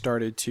just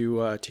started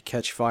to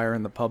catch fire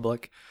in the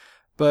public.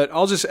 But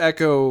I'll just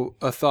echo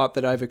a thought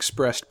that I've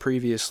expressed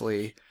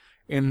previously,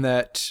 in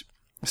that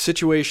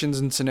situations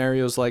and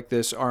scenarios like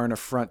this are an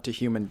affront to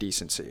human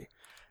decency.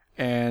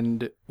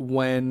 And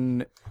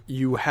when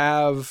you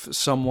have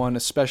someone,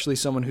 especially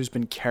someone who's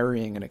been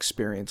carrying an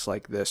experience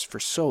like this for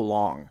so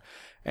long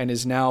and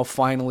is now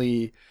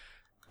finally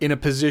in a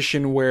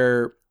position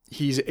where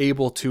he's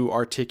able to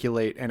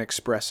articulate and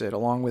express it,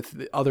 along with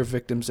the other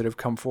victims that have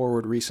come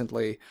forward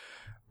recently,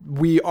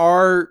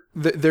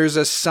 there's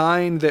a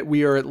sign that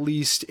we are, at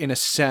least in a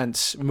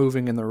sense,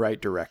 moving in the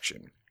right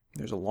direction.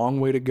 There's a long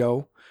way to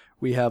go.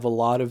 We have a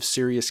lot of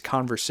serious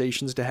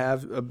conversations to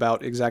have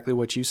about exactly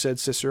what you said,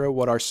 Cicero,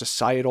 what our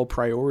societal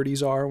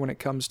priorities are when it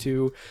comes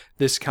to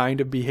this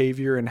kind of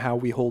behavior and how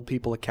we hold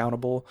people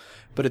accountable.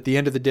 But at the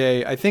end of the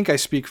day, I think I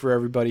speak for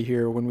everybody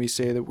here when we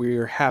say that we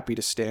are happy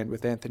to stand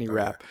with Anthony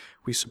Rapp.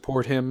 We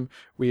support him.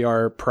 We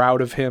are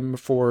proud of him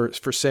for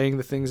saying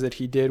the things that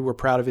he did. We're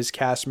proud of his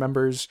cast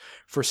members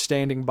for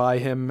standing by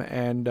him,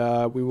 and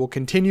we will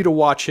continue to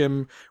watch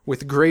him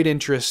with great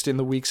interest in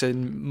the weeks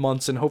and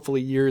months and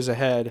hopefully years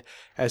ahead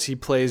as he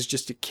plays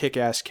just a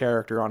kick-ass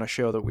character on a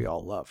show that we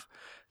all love.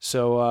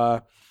 So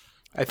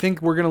I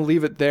think we're going to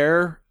leave it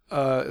there,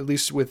 at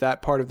least with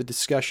that part of the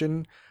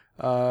discussion.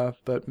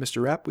 But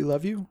Mr. Rapp, we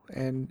love you,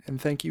 and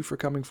thank you for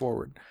coming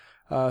forward.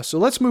 So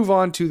let's move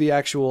on to the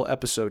actual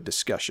episode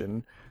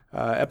discussion.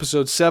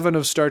 Episode 7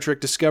 of Star Trek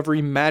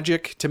Discovery,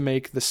 Magic to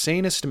Make the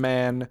Sanest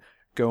Man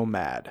Go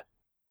Mad.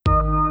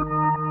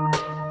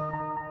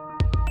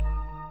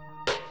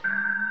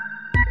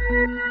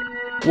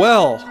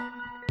 Well,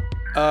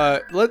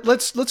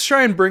 let's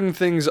try and bring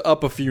things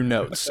up a few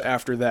notes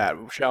after that,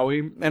 shall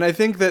we? And I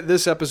think that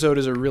this episode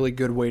is a really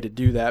good way to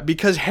do that,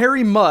 because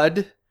Harry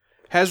Mudd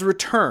has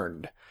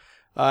returned.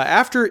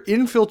 After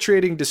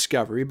infiltrating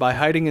Discovery by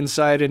hiding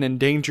inside an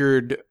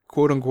endangered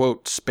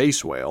quote-unquote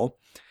space whale,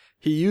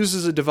 he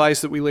uses a device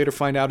that we later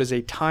find out is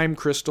a time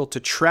crystal to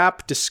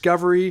trap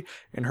Discovery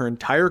and her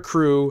entire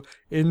crew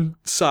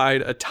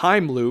inside a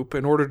time loop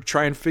in order to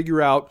try and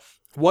figure out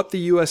what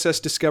the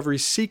USS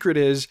Discovery's secret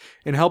is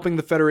in helping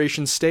the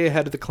Federation stay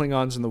ahead of the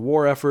Klingons in the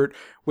war effort,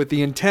 with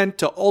the intent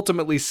to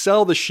ultimately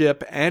sell the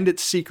ship and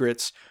its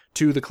secrets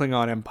to the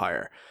Klingon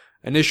Empire.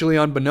 Initially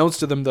unbeknownst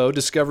to them, though,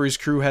 Discovery's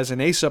crew has an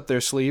ace up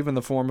their sleeve in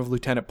the form of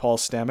Lieutenant Paul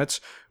Stamets,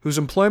 whose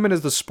employment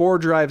as the Spore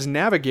Drive's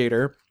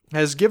navigator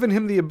has given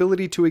him the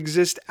ability to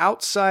exist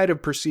outside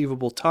of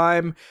perceivable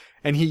time,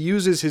 and he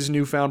uses his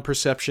newfound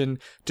perception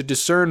to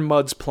discern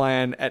Mudd's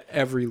plan at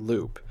every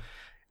loop.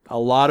 A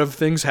lot of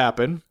things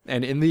happen,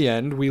 and in the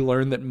end, we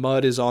learn that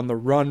Mudd is on the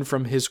run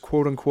from his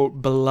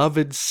quote-unquote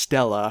beloved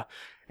Stella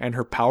and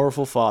her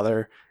powerful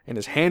father, and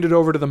is handed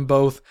over to them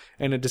both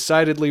in a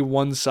decidedly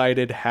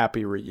one-sided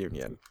happy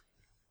reunion.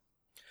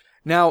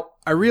 Now,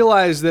 I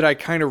realize that I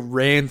kind of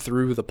ran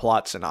through the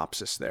plot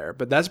synopsis there,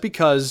 but that's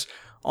because,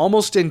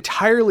 almost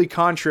entirely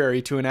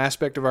contrary to an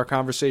aspect of our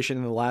conversation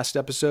in the last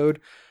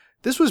episode,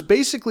 this was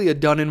basically a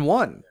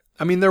done-in-one.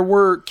 I mean, there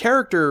were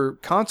character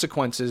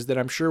consequences that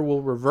I'm sure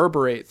will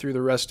reverberate through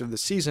the rest of the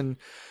season,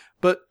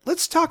 but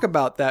let's talk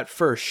about that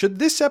first. Should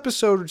this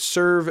episode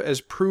serve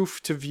as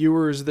proof to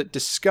viewers that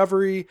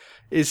Discovery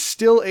is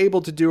still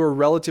able to do a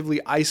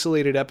relatively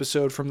isolated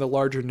episode from the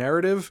larger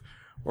narrative,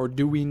 or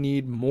do we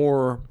need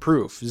more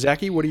proof?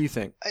 Zaki, what do you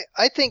think?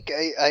 I think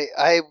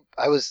I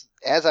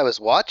as I was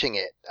watching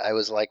it, I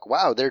was like,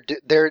 wow, they're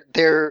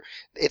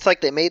it's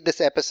like they made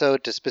this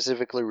episode to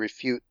specifically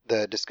refute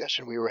the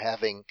discussion we were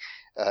having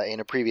in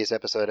a previous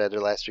episode, either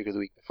last week or the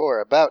week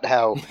before, about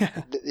how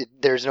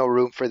there's no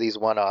room for these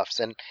one-offs,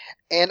 and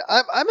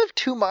I'm of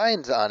two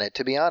minds on it,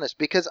 to be honest,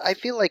 because I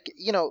feel like,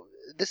 you know,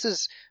 this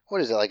is,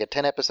 what is it, like a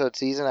 10-episode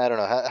season? I don't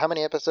know. How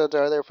many episodes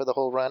are there for the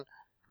whole run?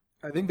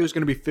 I think there's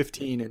going to be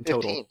 15 in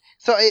total.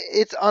 So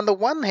it's, on the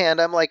one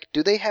hand, I'm like,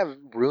 do they have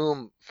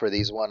room for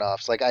these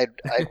one-offs? Like, I'd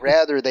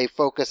rather they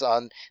focus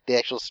on the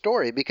actual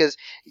story, because,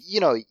 you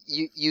know,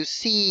 you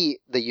see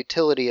the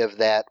utility of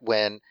that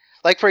when,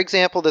 like, for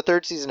example, the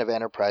third season of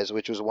Enterprise,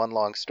 which was one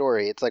long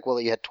story. It's like,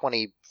 well, you had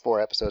 24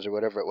 episodes or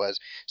whatever it was.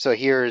 So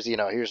here's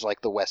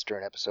like the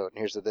Western episode, and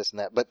here's the this and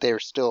that. But they're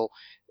still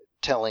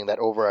telling that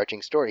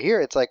overarching story.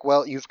 Here, it's like,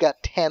 well, you've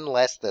got 10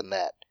 less than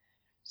that.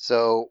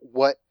 So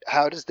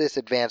how does this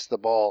advance the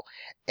ball?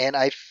 And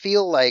I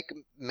feel like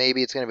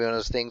maybe it's going to be one of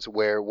those things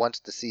where once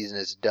the season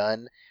is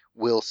done,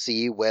 we'll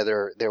see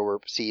whether there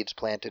were seeds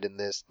planted in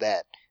this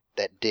that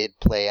did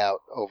play out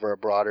over a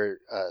broader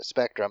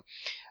spectrum.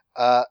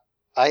 I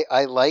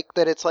like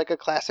that it's like a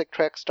classic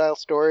Trek style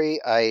story.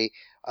 I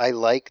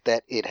like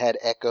that it had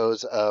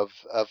echoes of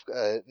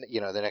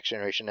the Next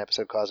Generation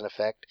episode Cause and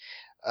Effect.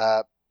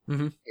 I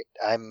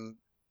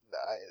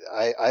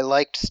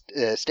liked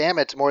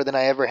Stamets more than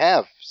I ever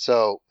have.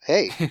 So,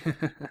 hey,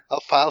 I'll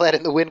file that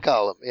in the win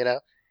column, you know?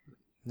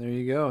 There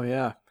you go,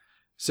 yeah.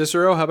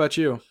 Cicero, how about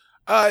you?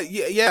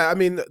 Yeah. I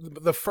mean,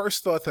 the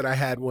first thought that I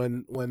had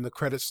when the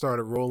credits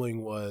started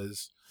rolling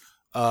was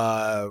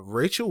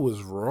Rachel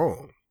was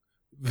wrong.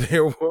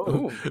 There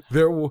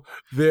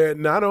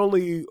not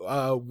only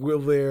will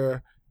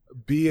there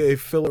be a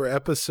filler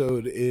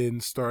episode in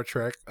Star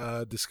Trek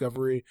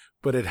Discovery,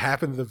 but it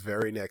happened the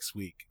very next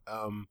week.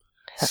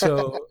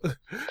 So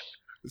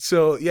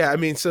yeah, I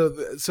mean, so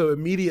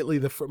immediately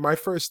my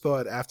first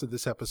thought after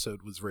this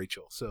episode was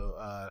Rachel.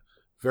 So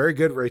very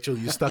good, Rachel.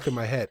 You stuck in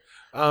my head.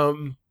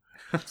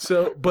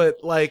 But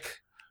like,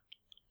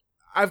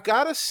 I've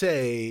got to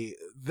say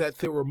that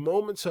there were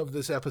moments of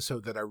this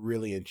episode that I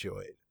really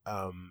enjoyed.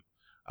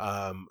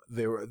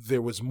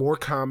 There was more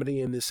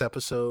comedy in this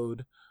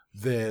episode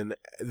than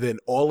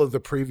all of the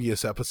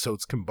previous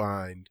episodes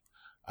combined.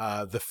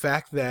 The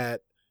fact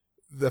that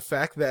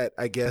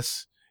I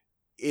guess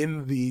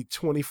in the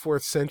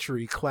 24th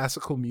century,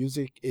 classical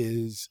music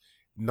is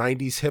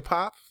 90s hip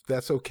hop,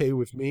 that's okay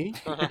with me.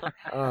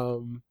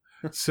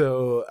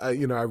 So I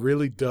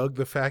really dug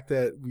the fact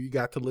that we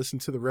got to listen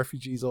to the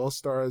Refugees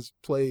All-Stars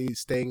play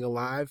Staying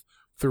Alive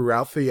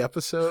throughout the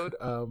episode.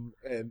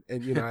 And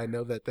I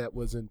know that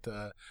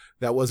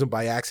wasn't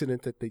by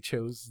accident that they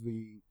chose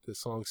the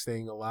song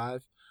Staying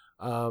Alive.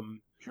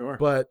 Sure.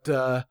 But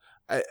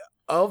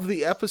of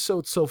the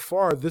episodes so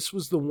far, this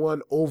was the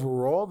one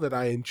overall that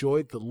I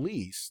enjoyed the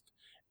least,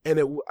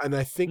 and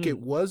I think it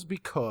was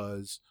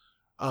because,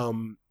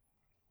 not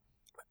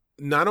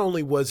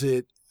only was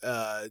it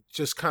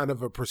just kind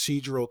of a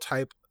procedural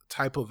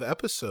type of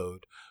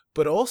episode,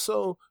 but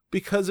also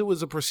because it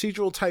was a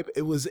procedural type,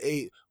 it was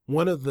a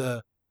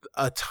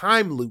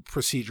time loop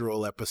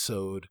procedural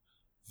episode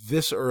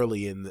this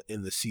early in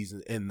the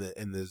season, in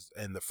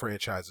the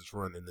franchise's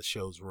run, in the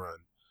show's run.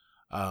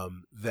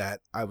 That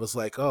I was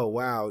like, oh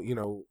wow,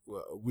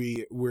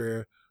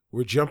 we're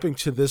jumping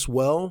to this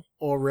well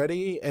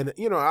already, and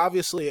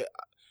obviously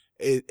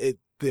it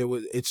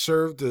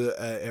served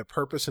a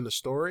purpose in the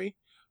story,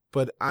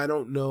 but I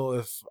don't know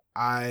if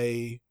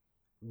I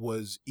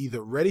was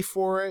either ready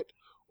for it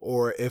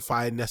or if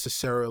I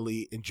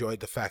necessarily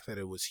enjoyed the fact that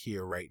it was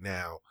here right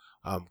now.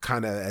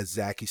 Kind of as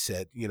Zachy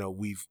said,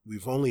 we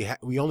only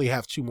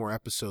have 2 more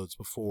episodes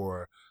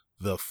before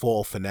the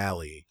fall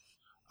finale.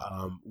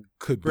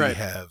 Could we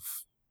have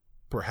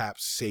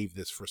perhaps saved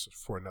this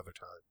for another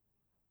time?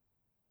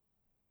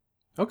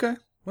 Okay,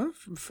 well,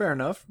 fair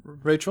enough.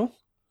 Rachel?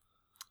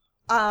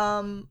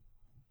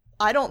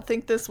 I don't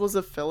think this was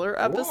a filler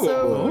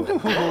episode.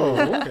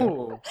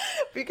 Oh.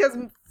 Because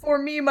for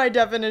me, my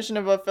definition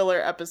of a filler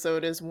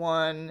episode is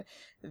one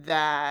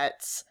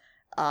that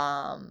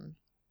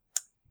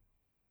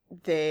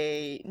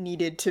they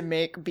needed to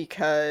make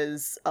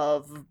because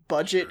of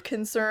budget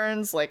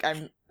concerns. Like,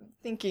 I'm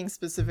thinking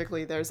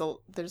specifically, there's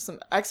some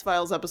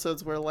X-Files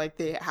episodes where like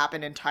they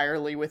happen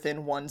entirely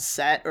within one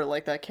set, or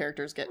like the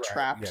characters get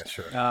trapped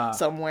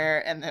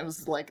somewhere, and it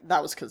was like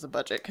that was because of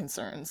budget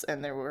concerns,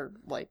 and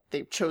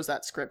they chose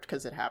that script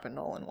because it happened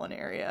all in one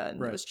area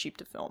and it was cheap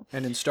to film.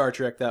 And in Star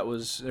Trek, that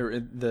was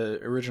the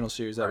original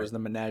series. That was the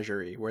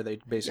Menagerie, where they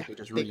basically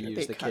just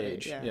reused the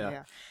cage.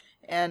 Yeah.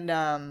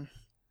 And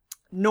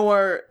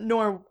nor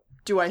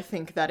do I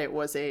think that it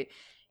was a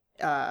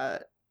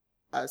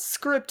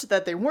script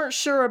that they weren't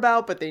sure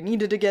about, but they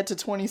needed to get to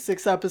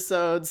 26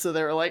 episodes, so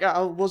they were like,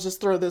 oh, we'll just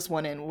throw this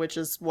one in, which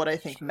is what I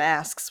think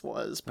Masks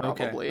was,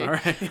 probably.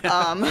 Okay.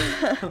 All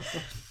right.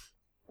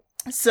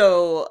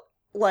 So,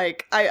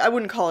 like, I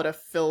wouldn't call it a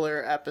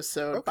filler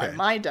episode by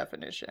my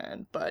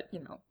definition, but,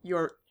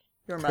 your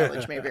Your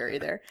mileage may vary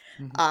there.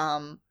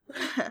 Mhm.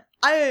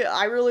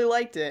 I really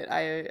liked it.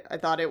 I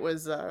thought it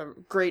was a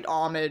great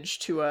homage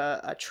to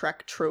a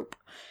Trek trope,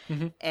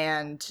 Mhm.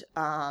 and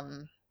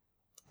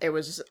it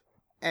was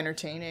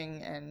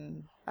entertaining,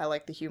 and I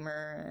liked the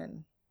humor,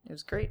 and it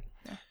was great.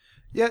 Yeah.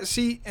 Yeah,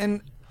 see,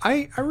 and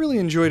I really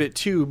enjoyed it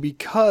too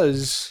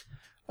because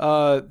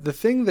the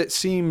thing that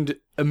seemed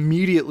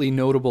immediately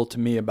notable to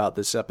me about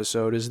this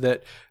episode is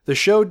that the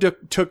show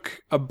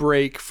took a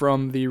break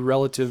from the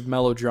relative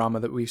melodrama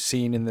that we've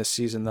seen in this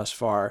season thus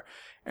far,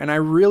 and I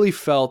really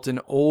felt an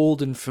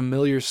old and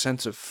familiar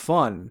sense of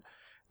fun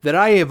that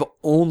I have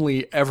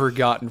only ever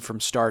gotten from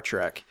Star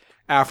Trek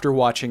after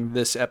watching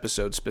this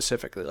episode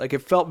specifically. Like,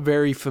 it felt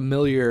very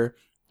familiar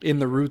in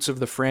the roots of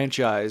the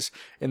franchise,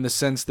 in the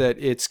sense that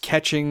it's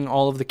catching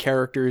all of the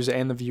characters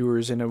and the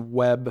viewers in a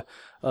web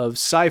of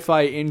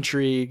sci-fi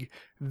intrigue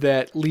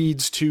that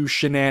leads to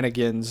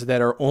shenanigans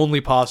that are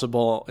only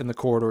possible in the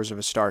corridors of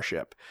a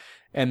starship.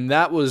 And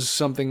that was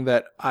something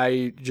that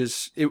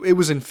it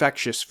was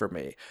infectious for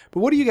me.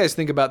 But what do you guys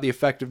think about the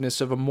effectiveness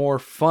of a more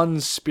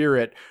fun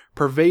spirit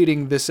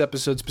pervading this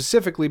episode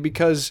specifically?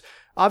 Because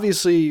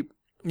obviously,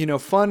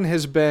 fun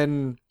has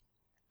been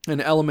an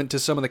element to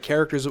some of the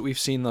characters that we've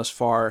seen thus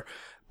far,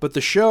 but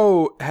the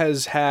show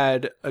has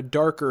had a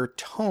darker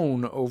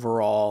tone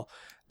overall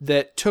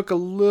that took a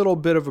little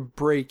bit of a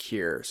break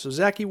here. So,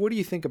 Zachy, what do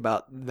you think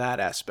about that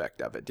aspect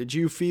of it? Did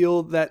you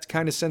feel that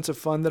kind of sense of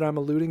fun that I'm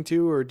alluding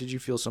to, or did you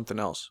feel something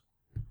else?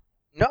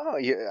 No,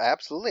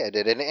 absolutely I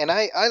did, and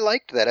I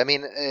liked that. I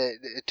mean,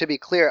 to be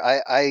clear,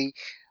 I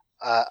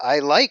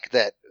like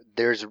that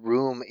there's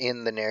room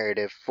in the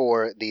narrative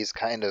for these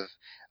kind of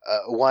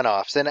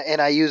one-offs, and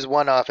I use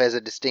one-off as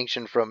a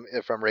distinction from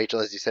Rachel,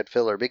 as you said,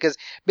 filler, because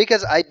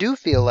I do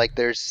feel like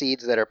there's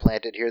seeds that are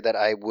planted here that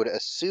I would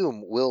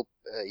assume will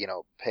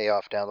pay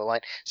off down the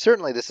line.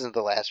 Certainly, this isn't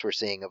the last we're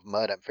seeing of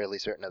Mudd. I'm fairly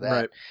certain of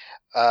that.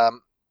 Right.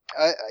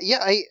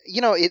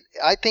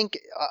 I think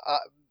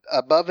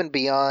above and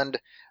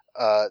beyond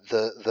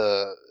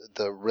the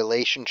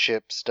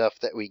relationship stuff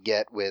that we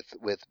get with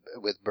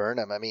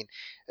Burnham. I mean,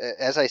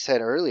 as I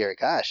said earlier,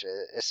 gosh,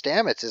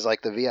 Stamets is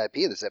like the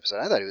VIP of this episode.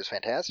 I thought he was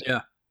fantastic.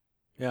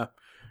 Yeah.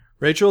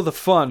 Rachel, the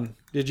fun.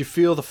 Did you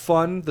feel the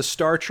fun? The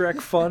Star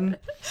Trek fun?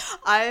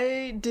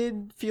 I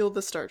did feel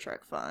the Star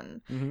Trek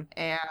fun. Mm-hmm.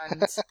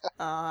 And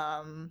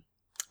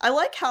I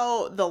like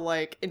how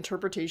the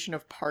interpretation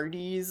of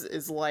parties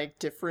is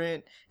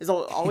different, is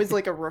always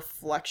a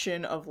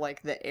reflection of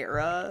the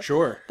era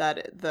Sure.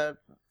 that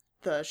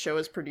the show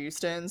is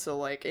produced in.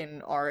 So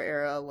in our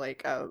era,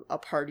 a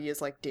party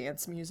is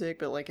dance music,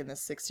 but in the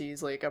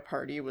 60s, a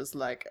party was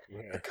a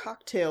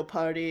cocktail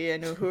party,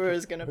 and Uhura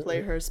is gonna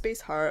play her space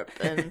harp,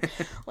 and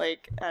I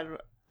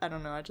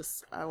don't know,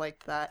 I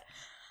liked that.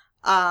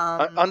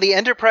 On the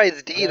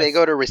Enterprise D, they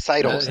go to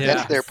recitals.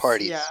 That's their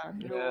parties.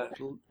 Yeah.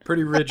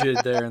 Pretty rigid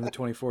there in the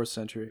 24th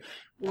century.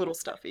 Little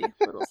stuffy.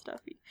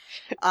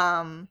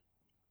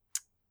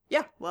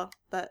 Yeah, well,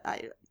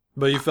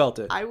 But you felt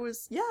it.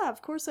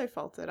 Of course I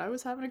felt it. I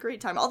was having a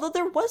great time. Although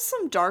there was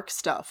some dark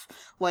stuff,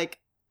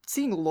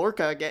 seeing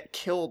Lorca get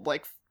killed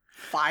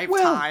 5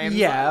 times.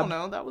 Yeah, I don't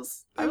know. That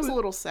was a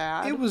little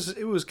sad. It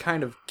was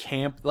kind of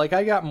camp.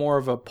 I got more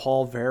of a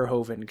Paul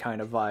Verhoeven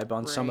kind of vibe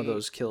on some of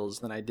those kills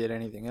than I did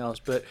anything else.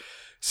 But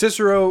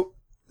Cicero,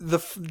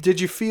 did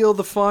you feel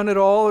the fun at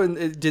all?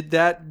 And did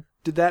that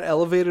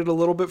elevate it a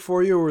little bit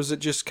for you, or was it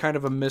just kind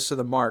of a miss of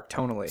the mark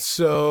tonally?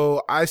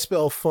 So I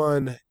spell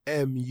fun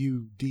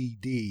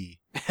MUDD.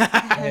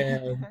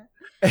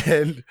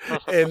 and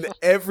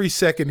every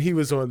second he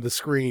was on the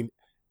screen,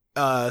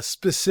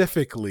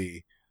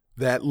 specifically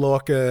that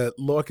Lorca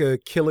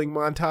killing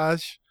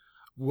montage,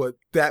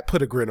 that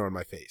put a grin on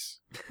my face.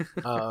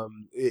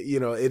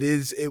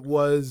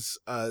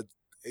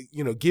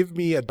 Give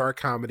me a dark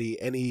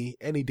comedy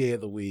any day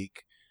of the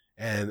week,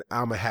 and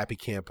I'm a happy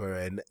camper.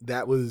 And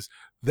that was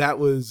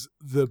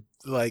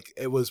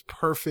it was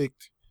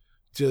perfect,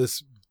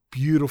 just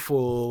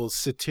beautiful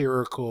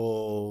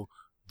satirical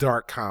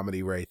dark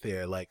comedy right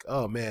there.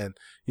 Oh man,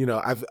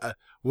 I've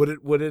what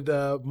did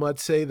Mudd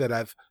say, that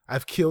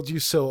I've killed you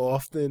so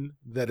often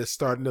that it's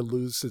starting to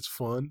lose its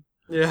fun.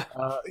 Yeah.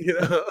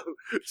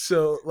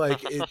 So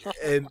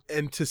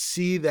and to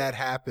see that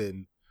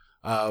happen,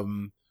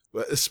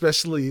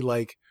 especially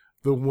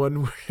the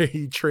one where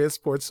he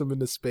transports him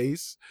into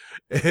space,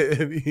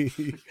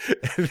 and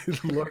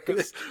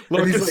Lorca's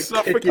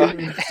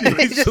suffocating.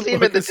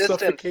 He's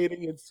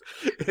suffocating in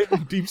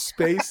deep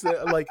space.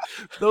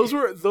 Those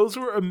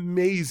were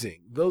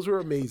amazing. Those were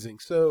amazing.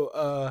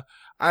 So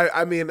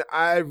I mean,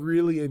 I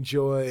really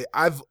enjoy.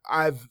 I've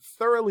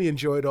thoroughly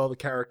enjoyed all the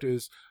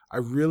characters. I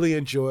really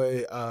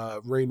enjoy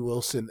Rainn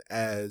Wilson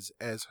as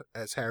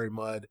Harry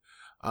Mudd.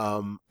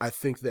 I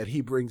think that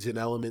he brings an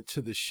element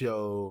to the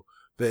show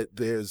that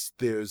there's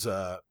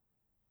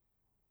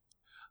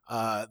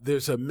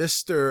there's a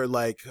Mr.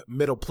 like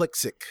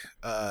Middleplixik.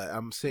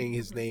 I'm saying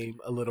his name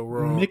a little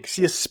wrong.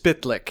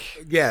 Mxyzptlk.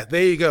 Yeah,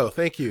 there you go.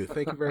 Thank you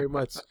very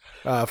much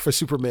for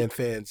Superman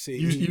fans. See,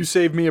 You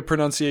saved me a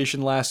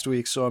pronunciation last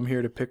week, so I'm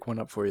here to pick one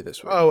up for you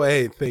this week. Oh,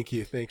 hey, thank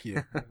you.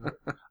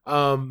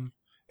 I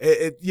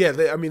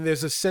mean,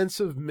 there's a sense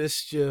of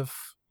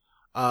mischief,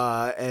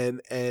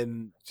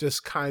 and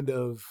just kind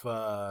of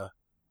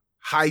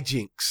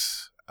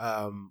hijinks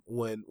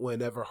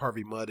whenever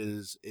Harvey Mudd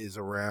is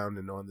around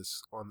and on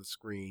the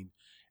screen,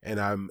 and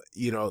I'm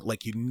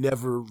like you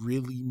never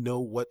really know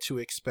what to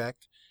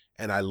expect,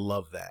 and I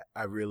love that.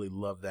 I really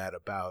love that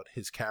about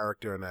his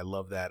character, and I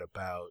love that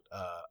about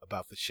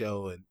the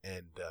show,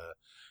 and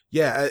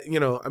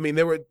I mean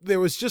there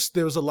was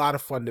a lot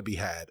of fun to be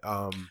had.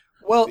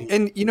 Well,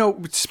 and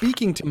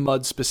speaking to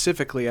Mudd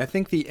specifically, I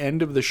think the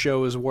end of the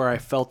show is where I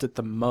felt it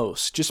the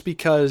most, just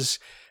because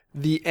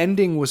the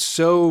ending was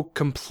so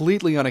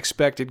completely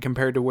unexpected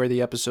compared to where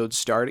the episode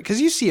started. Because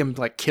you see him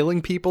like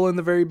killing people in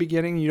the very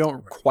beginning, you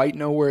don't quite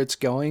know where it's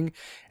going,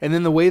 and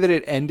then the way that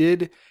it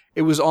ended,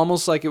 it was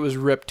almost like it was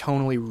ripped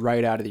tonally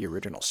right out of the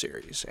original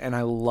series, and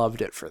I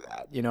loved it for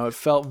that. It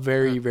felt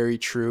very, very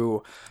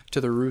true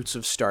to the roots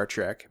of Star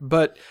Trek.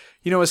 But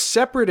as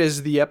separate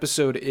as the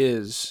episode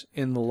is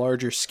in the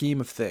larger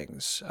scheme of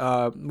things,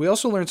 we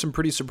also learned some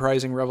pretty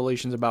surprising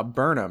revelations about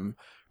Burnham,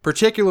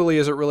 particularly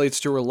as it relates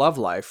to her love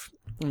life.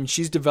 I mean,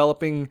 she's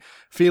developing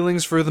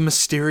feelings for the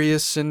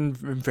mysterious and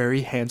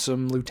very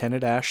handsome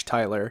Lieutenant Ash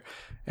Tyler,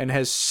 and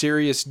has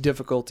serious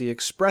difficulty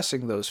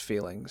expressing those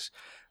feelings.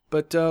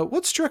 But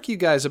what struck you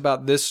guys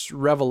about this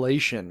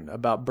revelation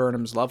about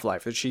Burnham's love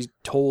life, that she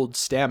told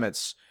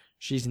Stamets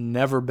she's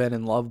never been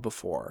in love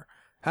before?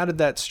 How did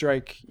that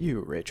strike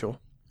you, Rachel?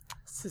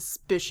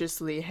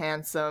 Suspiciously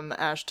handsome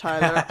Ash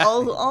Tyler,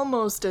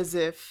 almost as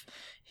if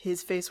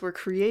his face were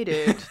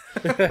created.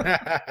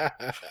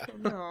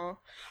 No.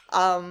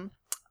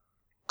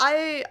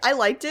 I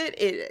liked it.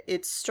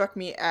 It struck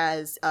me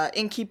as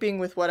in keeping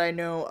with what I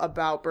know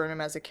about Burnham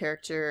as a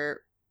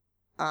character.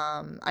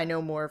 I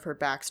know more of her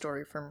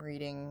backstory from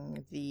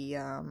reading the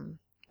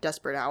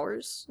Desperate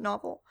Hours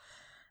novel.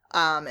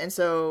 And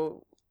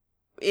so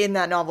in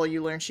that novel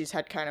you learn she's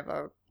had kind of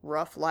a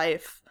rough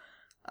life.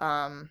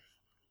 And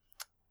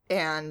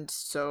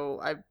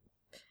so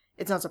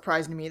it's not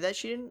surprising to me that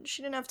she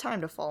didn't have time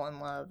to fall in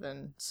love,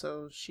 and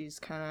so she's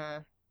kind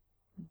of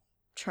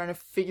trying to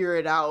figure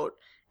it out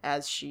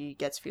as she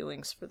gets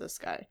feelings for this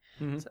guy.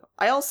 Mm-hmm. So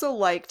I also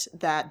liked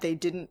that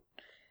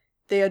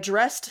they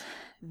addressed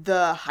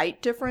the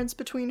height difference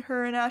between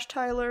her and Ash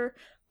Tyler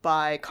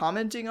by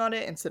commenting on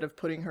it instead of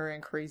putting her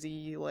in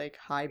crazy like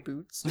high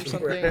boots or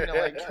something to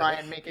like try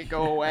and make it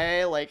go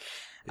away. Like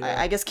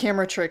I guess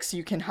camera tricks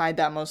you can hide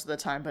that most of the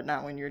time, but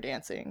not when you're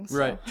dancing. So.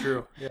 Right.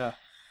 True. Yeah.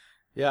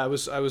 Yeah, I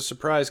was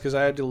surprised because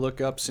I had to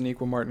look up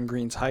Sonequa Martin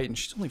Green's height, and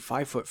she's only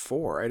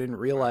 5'4". I didn't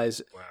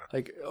realize,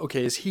 like,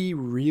 okay, is he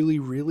really,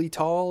 really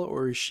tall,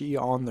 or is she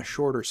on the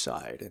shorter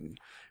side? And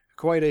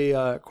quite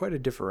a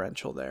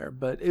differential there.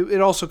 But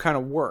it also kind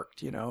of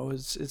worked,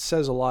 It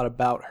says a lot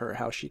about her,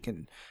 how she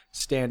can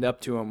stand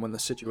up to him when the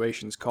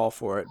situations call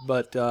for it.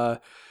 But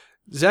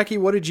Zachy,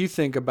 what did you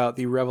think about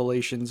the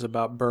revelations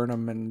about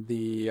Burnham and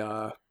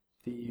the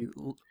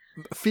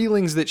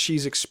feelings that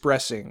she's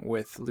expressing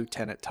with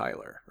Lieutenant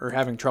Tyler, or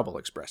having trouble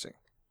expressing?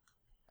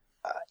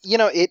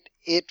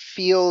 It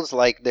feels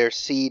like they're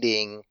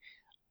seeding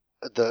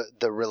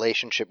the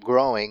relationship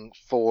growing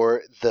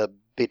for the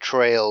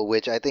betrayal,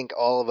 which I think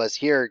all of us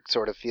here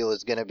sort of feel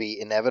is going to be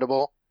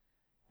inevitable.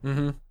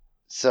 Mm-hmm.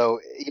 So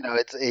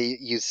it's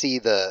you see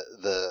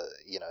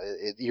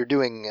you're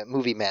doing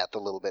movie math a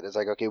little bit. It's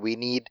like, okay, we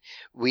need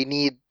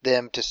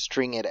them to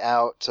string it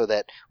out so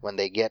that when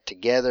they get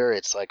together,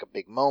 it's like a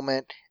big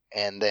moment.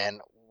 And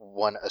then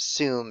one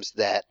assumes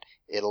that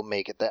it'll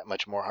make it that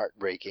much more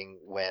heartbreaking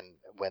when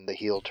the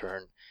heel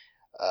turn,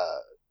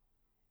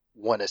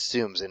 one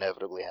assumes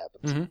inevitably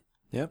happens.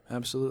 Mm-hmm. Yep,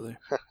 absolutely.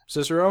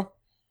 Cicero?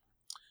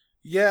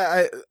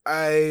 Yeah,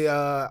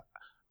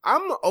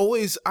 I'm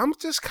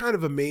just kind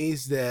of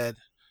amazed that,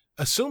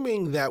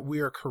 assuming that we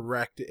are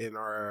correct in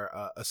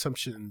our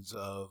assumptions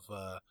of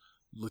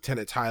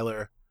Lieutenant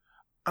Tyler,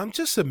 I'm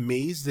just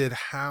amazed at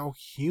how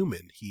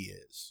human he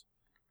is.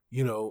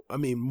 I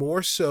mean,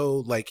 more so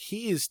like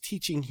he is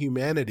teaching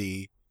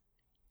humanity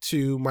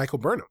to Michael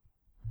Burnham.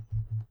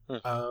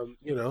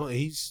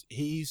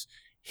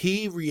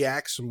 He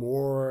reacts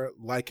more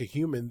like a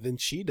human than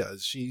she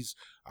does. She's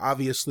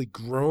obviously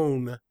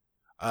grown.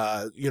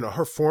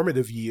 Her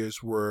formative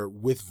years were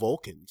with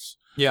Vulcans.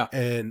 Yeah.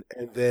 And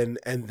then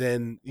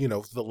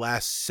the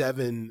last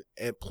 7+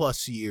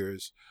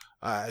 years,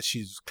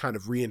 she's kind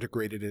of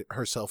reintegrated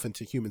herself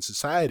into human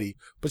society,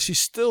 but she's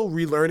still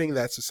relearning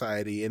that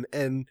society.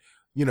 And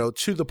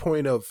to the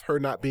point of her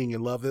not being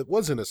in love, it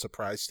wasn't a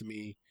surprise to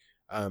me.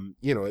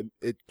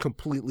 It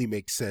completely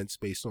makes sense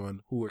based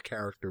on who her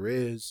character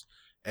is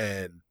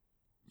and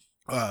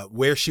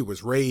where she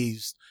was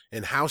raised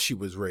and how she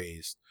was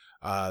raised.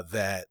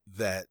 That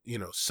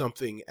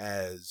something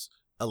as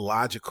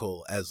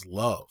illogical as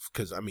love,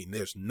 because I mean,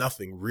 there's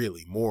nothing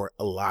really more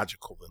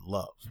illogical than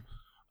love.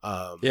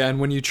 Yeah,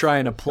 and when you try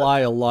and apply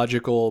a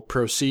logical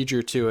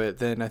procedure to it,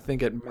 then I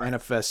think it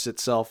manifests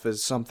itself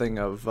as something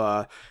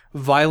of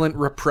violent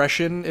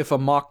repression, if a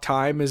mock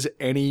time is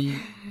any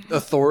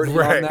authority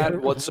on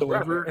that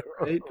whatsoever.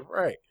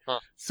 Right. Huh.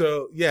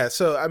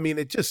 So I mean,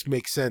 it just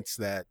makes sense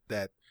that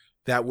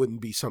wouldn't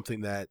be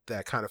something that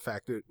kind of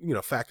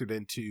factored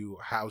into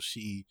how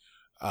she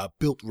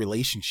built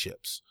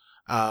relationships.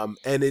 And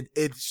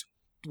it's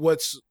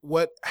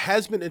what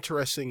has been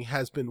interesting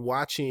has been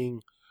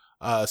watching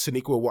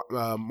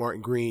Sonequa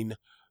Martin Green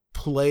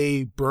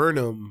play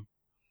Burnham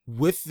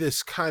with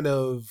this kind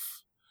of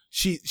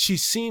she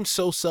seems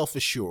so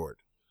self-assured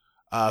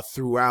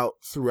throughout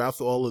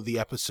all of the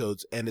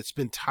episodes, and it's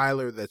been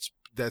Tyler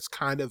that's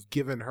kind of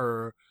given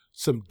her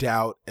some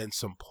doubt and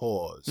some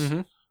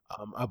pause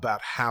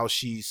about how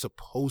she's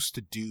supposed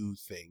to do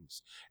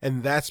things,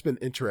 and that's been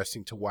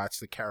interesting to watch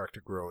the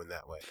character grow in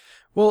that way.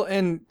 Well,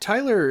 and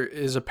Tyler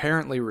is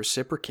apparently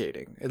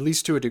reciprocating, at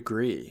least to a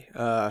degree.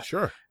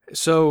 Sure.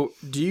 So,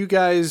 do you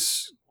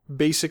guys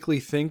basically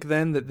think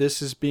then that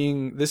this is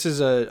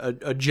a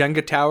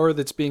Jenga tower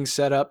that's being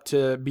set up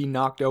to be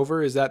knocked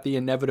over? Is that the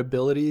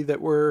inevitability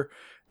that we're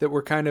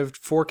kind of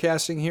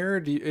forecasting here?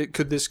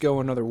 Could this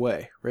go another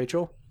way,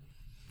 Rachel?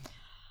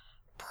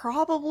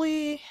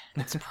 Probably.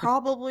 It's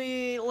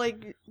probably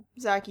like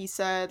Zachy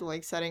said,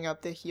 like setting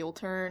up the heel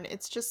turn.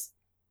 It's just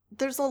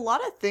there's a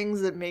lot of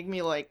things that make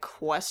me like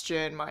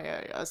question my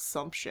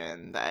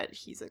assumption that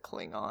he's a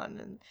Klingon,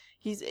 and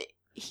he's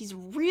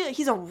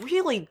a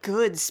really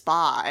good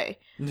spy.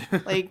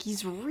 Like,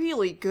 he's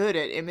really good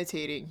at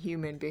imitating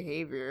human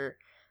behavior.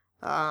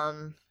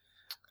 And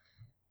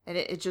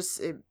it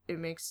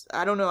makes,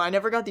 I don't know, I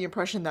never got the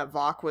impression that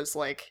Vok was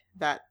like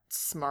that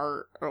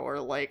smart or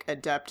like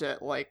adept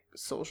at like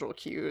social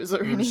cues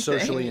or anything.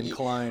 Socially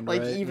inclined,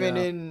 like, right? even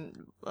in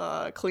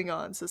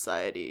Klingon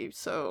society.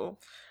 So,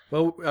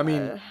 well, I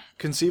mean,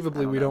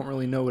 conceivably, we don't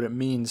really know what it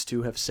means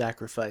to have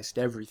sacrificed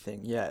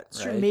everything yet,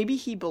 right? Sure, maybe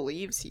he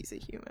believes he's a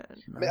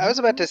human. I was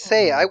about to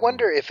say, I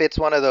wonder if it's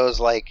one of those,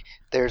 like,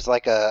 there's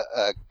like a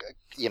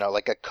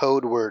like a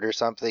code word or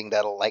something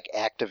that'll like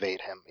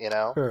activate him, you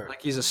know? Sure.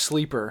 Like he's a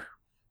sleeper.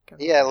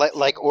 Yeah,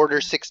 like Order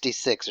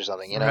 66 or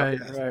something, you know?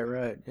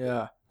 Right.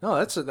 Yeah. No,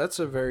 that's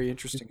a very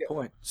interesting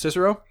point.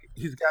 Cicero?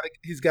 He's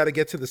got to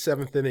get to the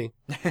 7th inning,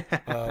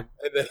 and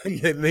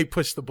then they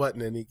push the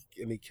button and he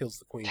kills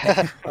the queen.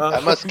 I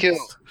must kill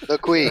the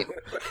queen.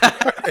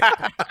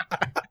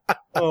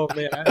 Oh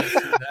man, I haven't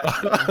seen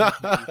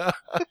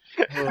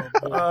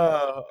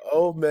that.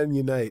 Old men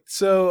unite.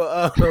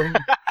 So,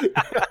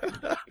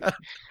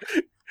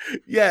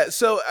 yeah.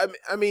 So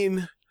I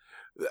mean,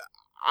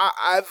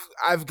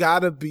 I've got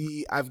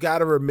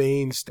to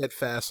remain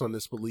steadfast on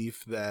this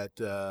belief that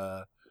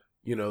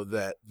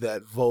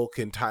that Volk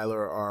and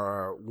Tyler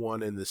are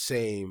one and the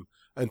same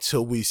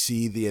until we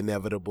see the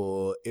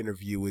inevitable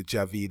interview with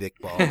Javid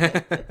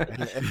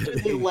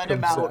Iqbal. They let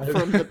him out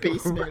from the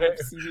basement of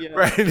CBS.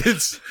 Right,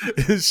 it's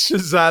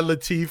Shazad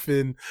Latif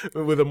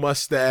with a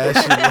mustache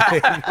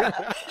and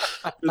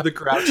with the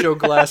Groucho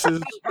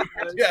glasses.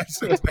 Yes,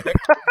 exactly.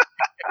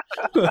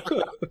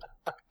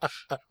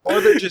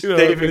 Or they're just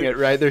saving it,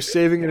 right? They're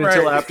saving it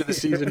until after the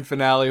season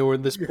finale, where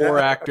this poor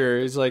actor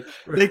is like,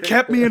 they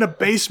kept me in a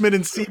basement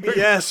in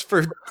CBS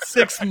for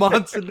 6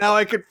 months, and now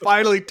I can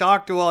finally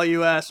talk to all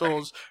you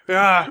assholes.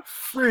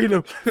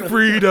 Freedom.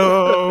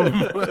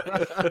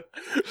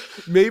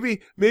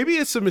 Maybe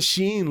it's a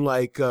machine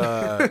like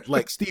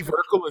Steve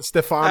Urkel and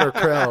Stefan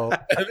Urkel.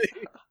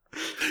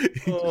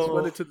 He just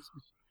went into this.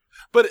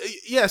 But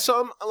yeah,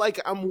 so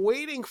I'm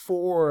waiting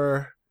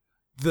for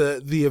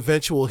the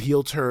eventual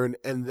heel turn,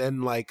 and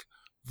then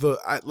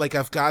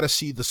I've got to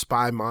see the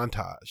spy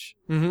montage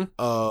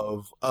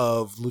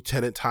of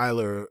Lieutenant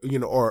Tyler,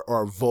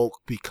 or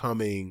Volk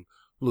becoming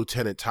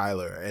Lieutenant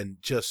Tyler, and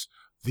just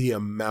the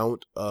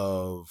amount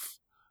of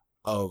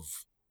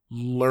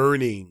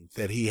learning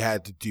that he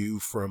had to do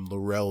from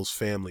L'Rell's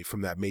family,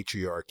 from that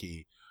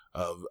matriarchy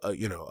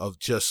of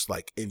just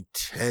like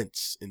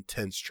intense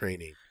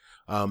training.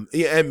 And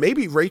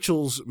maybe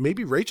Rachel's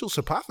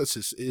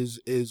hypothesis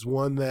is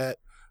one that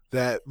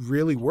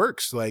really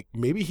works. Like,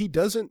 maybe he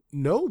doesn't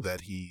know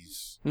that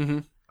he's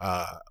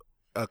a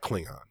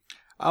Klingon.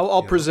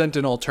 I'll present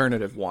an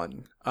alternative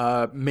one.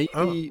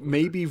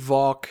 Maybe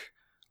Vok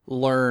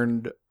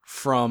learned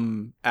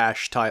from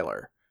Ash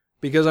Tyler,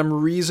 because I'm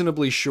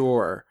reasonably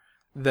sure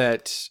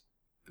that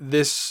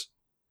this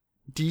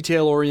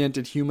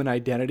detail-oriented human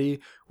identity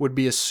would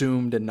be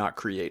assumed and not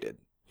created.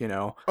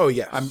 Oh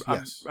yes.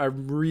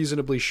 I'm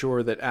reasonably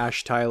sure that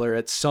Ash Tyler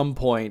at some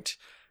point,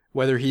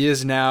 whether he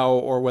is now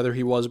or whether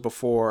he was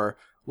before,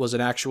 was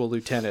an actual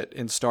lieutenant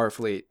in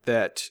Starfleet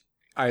that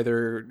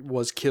either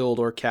was killed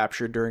or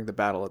captured during the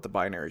battle at the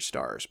Binary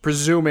Stars,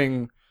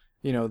 presuming,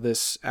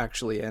 this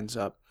actually ends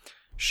up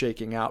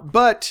shaking out.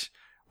 But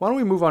why don't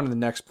we move on to the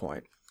next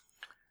point?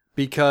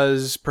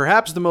 Because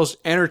perhaps the most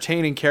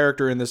entertaining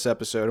character in this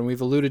episode, and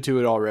we've alluded to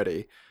it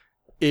already,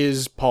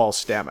 is Paul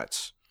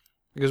Stamets.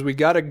 because we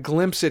got a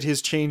glimpse at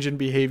his change in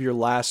behavior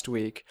last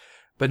week.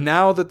 But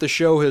now that the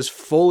show has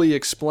fully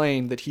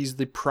explained that he's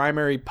the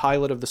primary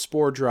pilot of the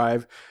Spore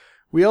Drive,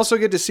 we also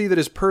get to see that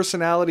his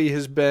personality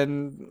has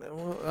been,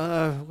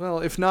 well,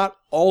 if not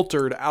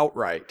altered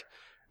outright,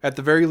 at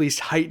the very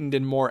least heightened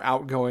in more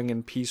outgoing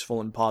and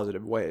peaceful and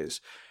positive ways.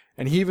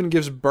 And he even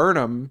gives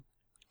Burnham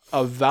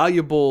a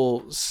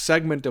valuable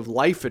segment of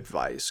life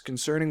advice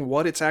concerning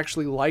what it's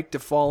actually like to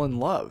fall in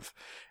love.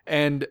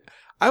 And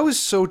I was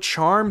so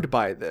charmed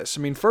by this.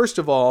 I mean, first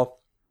of all,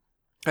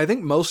 I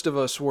think most of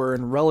us were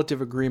in relative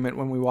agreement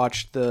when we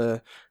watched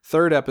the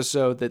third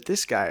episode that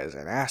this guy is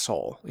an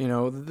asshole. You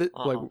know,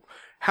 like,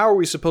 how are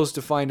we supposed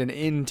to find an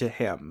end to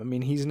him? I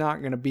mean, he's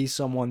not going to be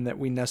someone that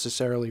we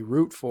necessarily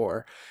root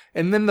for.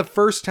 And then the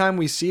first time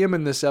we see him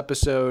in this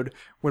episode,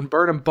 when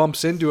Burnham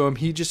bumps into him,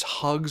 he just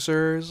hugs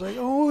her. He's like,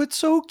 oh,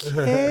 it's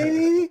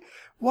okay.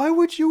 Why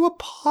would you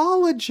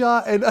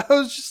apologize? And I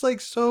was just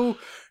like so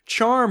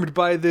charmed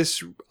by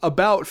this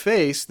about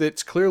face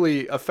that's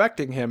clearly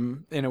affecting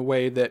him in a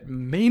way that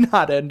may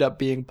not end up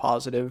being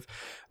positive,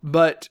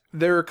 but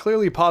there are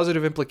clearly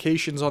positive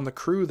implications on the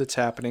crew that's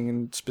happening,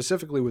 and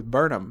specifically with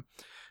Burnham.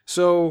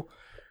 So,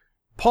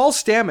 Paul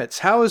Stamets,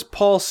 how is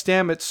Paul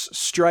Stamets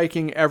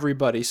striking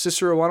everybody?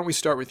 Cicero, why don't we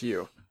start with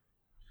you?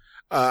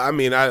 I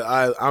mean,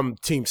 I'm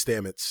Team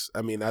Stamets.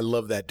 I mean, I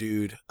love that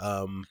dude.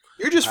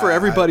 You're just for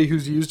everybody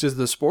who's used as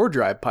the Spore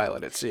Drive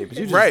pilot, it seems.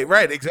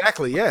 Right,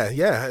 exactly.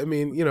 Yeah. I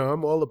mean, you know,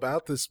 I'm all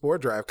about the Spore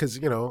Drive because,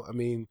 you know, I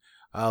mean,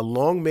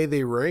 long may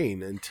they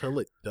reign until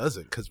it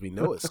doesn't, because we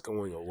know it's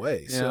going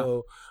away. Yeah.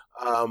 So,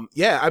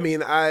 I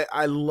mean,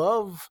 I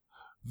love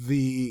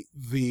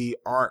the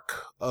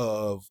arc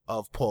of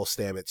Paul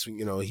Stamets.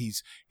 You know,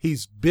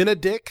 he's been a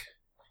dick.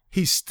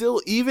 He's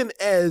still, even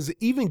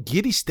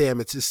Giddy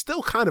Stamets is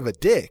still kind of a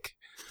dick,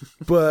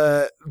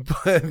 but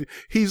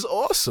he's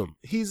awesome.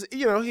 He's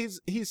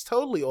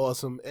totally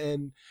awesome.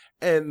 And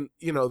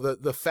you know,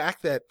 the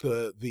fact that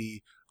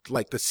the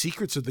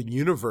secrets of the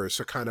universe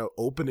are kind of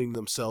opening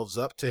themselves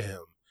up to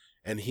him,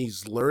 and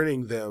he's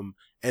learning them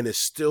and is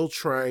still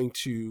trying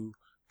to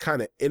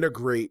kind of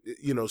integrate,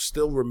 you know,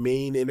 still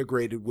remain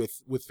integrated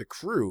with the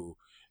crew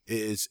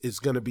is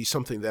going to be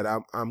something that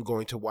I'm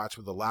going to watch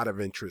with a lot of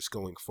interest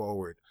going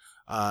forward.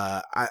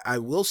 I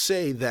will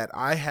say that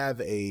I have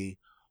a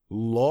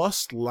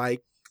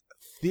Lost-like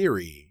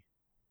theory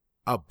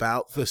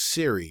about the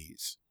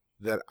series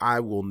that I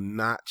will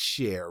not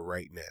share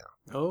right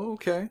now. Oh,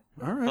 okay.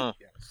 All right.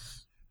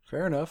 Yes.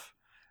 Fair enough.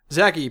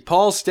 Zachy,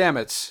 Paul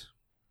Stamets.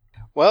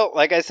 Well,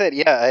 like I said,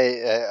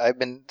 yeah, I've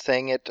been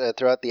saying it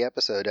throughout the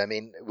episode. I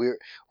mean,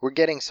 we're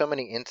getting so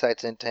many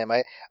insights into him.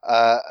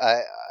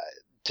 I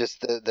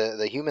just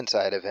the human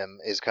side of him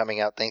is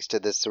coming out thanks to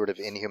this sort of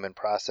inhuman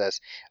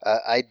process.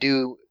 I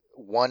do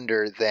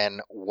wonder then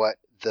what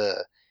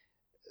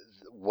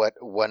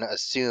one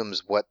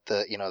assumes, what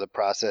the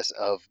process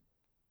of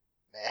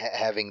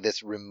having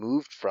this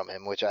removed from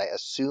him, which I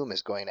assume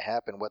is going to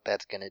happen, what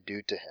that's going to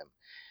do to him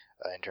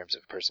in terms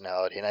of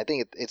personality. And I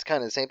think it's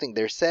kind of the same thing.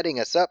 They're setting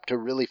us up to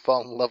really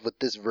fall in love with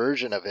this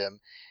version of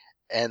him,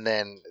 and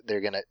then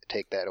they're going to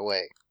take that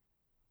away.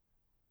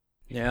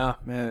 Yeah,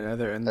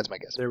 man, that's my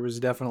guess. There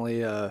was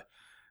definitely a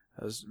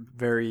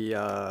very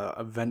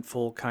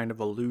eventful kind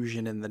of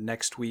allusion in the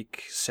next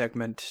week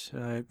segment.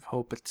 I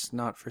hope it's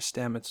not for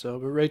Stamets, though.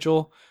 But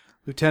Rachel,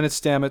 Lieutenant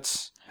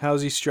Stamets,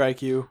 how's he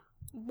strike you?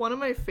 One of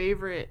my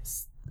favorite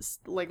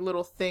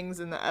little things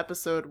in the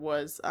episode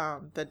was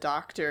the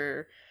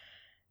doctor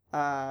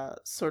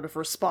sort of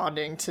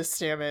responding to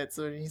Stamets,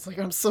 and he's like,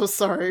 "I'm so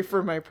sorry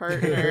for my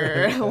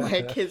partner."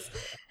 Like his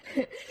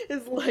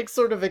like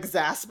sort of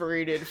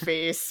exasperated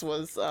face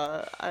was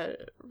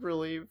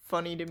really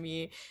funny to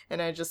me,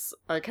 and I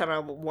kind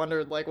of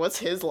wondered, like, what's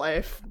his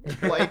life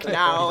like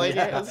now? Like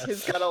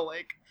he's gotta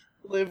like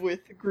live with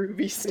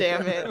groovy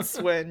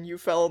Stamets when you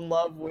fell in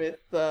love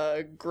with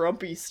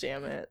grumpy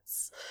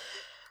Stamets.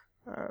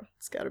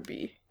 It's gotta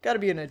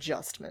be an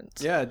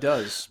adjustment. Yeah, it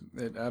does.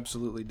 It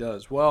absolutely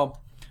does.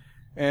 Well,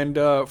 and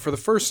for the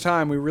first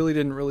time, we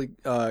didn't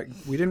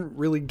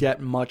really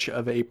get much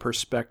of a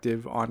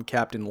perspective on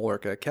Captain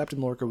Lorca. Captain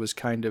Lorca was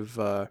kind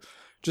of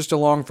just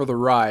along for the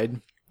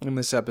ride in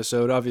this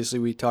episode. Obviously,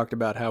 we talked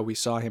about how we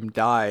saw him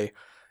die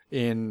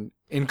in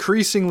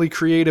increasingly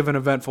creative and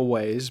eventful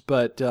ways,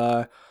 but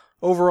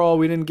overall,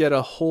 we didn't get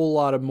a whole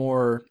lot of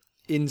more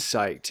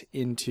insight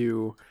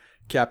into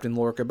Captain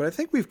Lorca. But I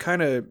think we've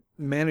kind of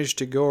managed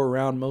to go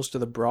around most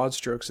of the broad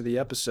strokes of the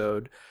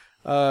episode.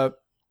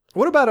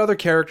 What about other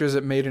characters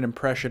that made an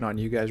impression on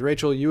you guys?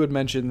 Rachel, you had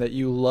mentioned that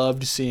you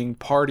loved seeing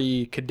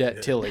Party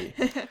Cadet Tilly.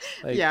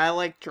 Yeah, I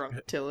like Drunk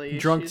Tilly.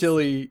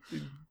 Tilly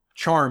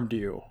charmed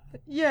you.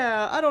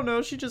 Yeah, I don't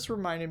know. She just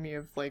reminded me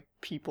of like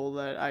people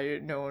that I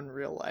know in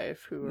real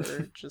life who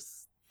are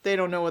just, they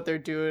don't know what they're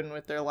doing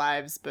with their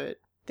lives, but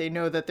they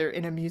know that they're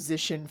in a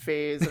musician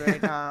phase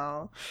right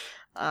now.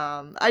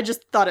 I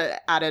just thought it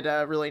added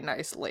a really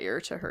nice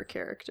layer to her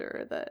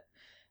character that,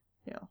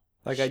 you know,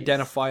 like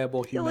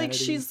identifiable humanity. Like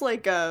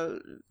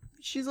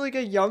she's like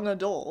a young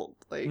adult,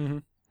 like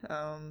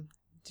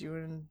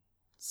doing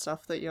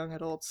stuff that young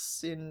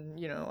adults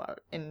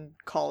in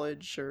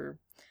college, or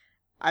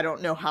I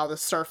don't know how the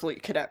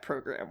Starfleet cadet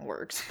program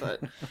works,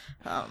 but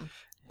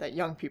that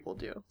young people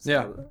do.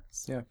 So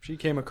yeah, she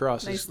came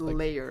across nice as like,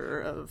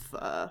 layer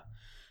of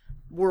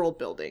world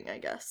building, I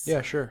guess.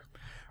 Yeah, sure.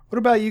 What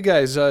about you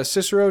guys?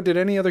 Cicero, did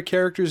any other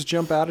characters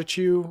jump out at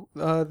you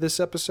this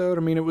episode?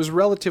 I mean, it was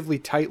relatively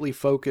tightly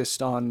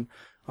focused on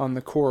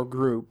the core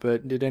group,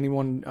 but did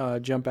anyone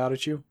jump out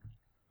at you?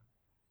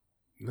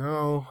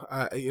 No,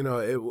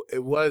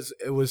 it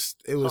was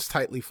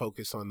tightly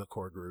focused on the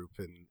core group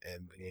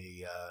and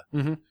they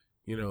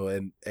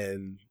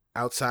and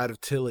outside of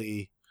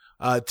Tilly,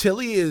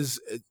 Tilly is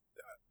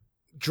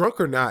drunk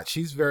or not,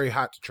 she's very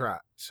hot to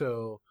trot.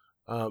 So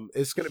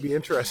it's going to be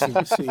interesting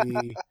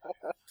to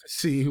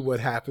see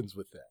what happens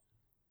with that.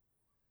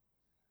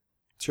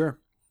 Sure.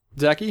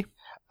 Zachy?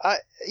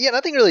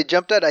 Nothing really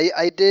jumped out.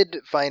 I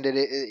did find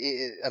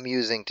it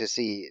amusing to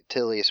see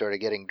Tilly sort of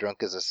getting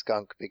drunk as a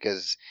skunk,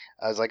 because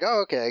I was like,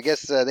 oh, okay, I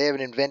guess they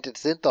haven't invented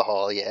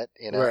synthahol yet.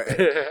 Right.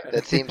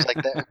 That seems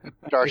like that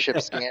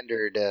Starship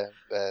standard.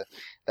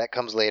 That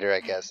comes later, I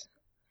guess.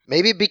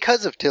 Maybe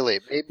because of Tilly.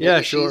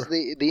 Maybe sure. She's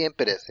the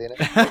impetus.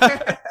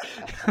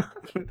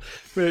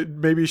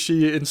 Maybe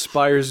she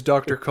inspires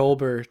Dr.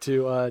 Culber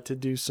to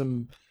do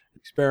some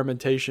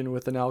experimentation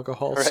with an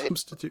alcohol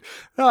substitute.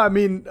 No, I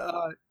mean,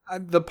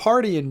 the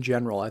party in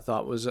general I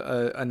thought was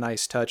a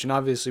nice touch, and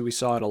obviously we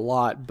saw it a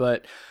lot,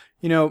 but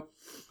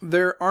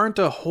there aren't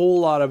a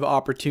whole lot of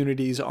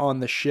opportunities on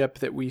the ship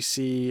that we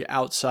see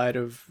outside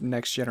of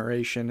Next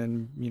Generation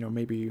and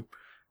maybe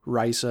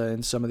Risa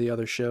and some of the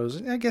other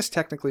shows, I guess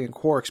technically in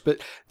Quarks, but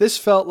this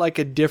felt like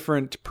a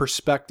different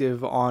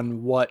perspective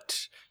on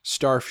what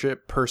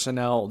Starship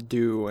personnel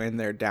do in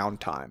their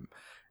downtime.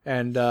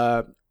 And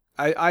so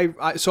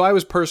I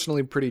was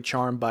personally pretty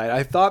charmed by it.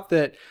 I thought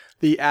that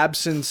the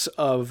absence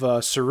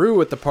of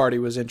Saru at the party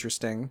was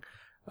interesting.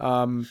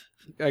 I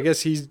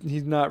guess he's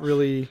not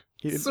really...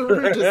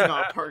 Saru does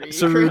not party.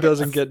 Saru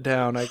doesn't get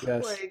down, I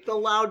guess. Like, the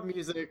loud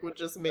music would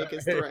just make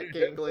his threat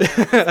ganglia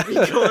be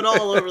going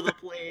all over the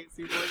place.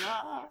 He's like,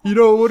 ah. It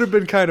would have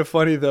been kind of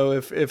funny though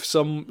if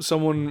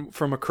someone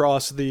from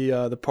across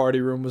the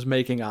party room was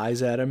making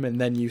eyes at him, and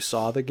then you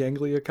saw the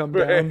ganglia come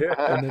down,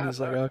 and then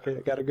he's like, okay,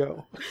 I gotta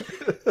go.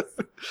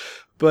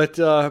 But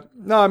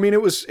no, I mean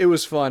it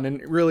was fun,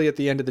 and really at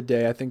the end of the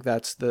day, I think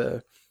that's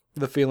the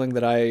feeling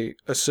that I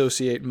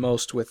associate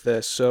most with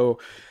this. So.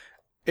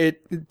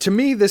 To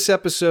me, this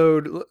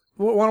episode,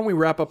 why don't we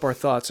wrap up our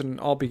thoughts and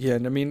I'll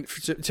begin. I mean,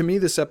 to me,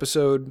 this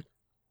episode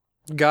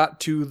got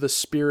to the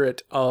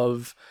spirit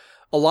of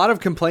a lot of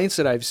complaints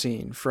that I've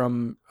seen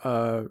from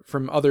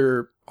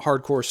other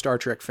hardcore Star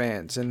Trek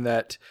fans, in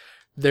that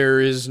there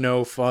is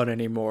no fun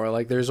anymore.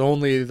 Like, there's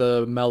only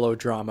the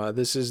melodrama.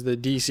 This is the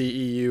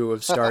DCEU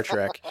of Star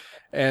Trek.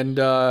 And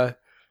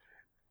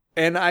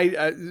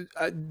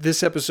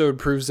this episode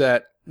proves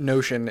that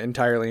notion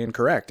entirely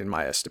incorrect in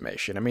my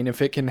estimation. I mean,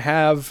 if it can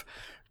have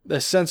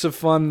a sense of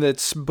fun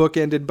that's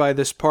bookended by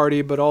this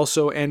party, but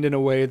also end in a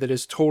way that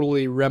is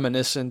totally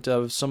reminiscent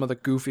of some of the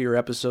goofier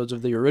episodes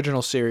of the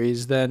original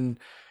series, then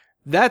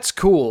that's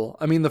cool.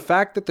 I mean, the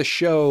fact that the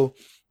show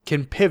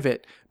can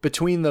pivot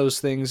between those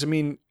things, I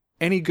mean,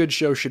 any good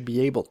show should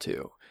be able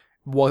to,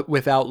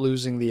 without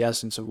losing the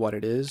essence of what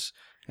it is.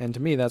 And to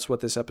me, that's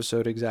what this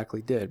episode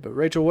exactly did. But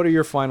Rachel, what are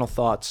your final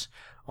thoughts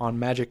on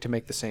Magic to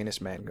Make the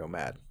Sanest Man Go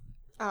Mad?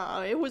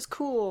 It was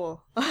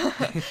cool.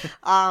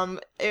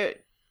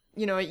 It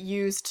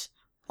used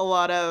a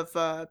lot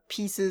of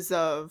pieces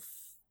of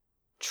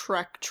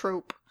Trek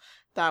trope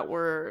that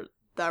were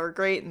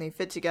great, and they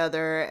fit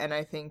together, and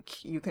I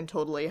think you can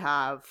totally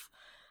have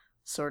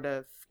sort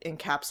of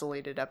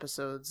encapsulated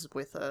episodes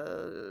with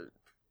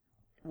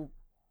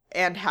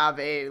and have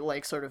a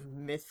like sort of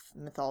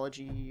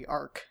mythology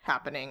arc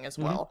happening as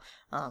well.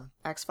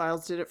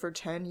 X-Files did it for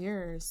 10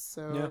 years,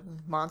 so yeah.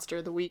 Monster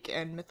of the Week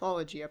and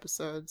mythology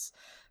episodes.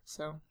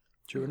 So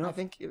true enough. I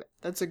think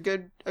that's a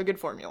good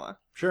formula.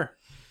 Sure.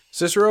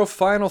 Cicero,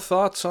 final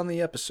thoughts on the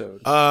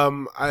episode.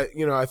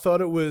 I thought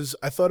it was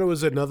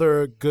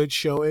another good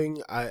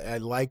showing. I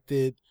liked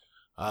it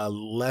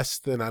less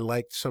than I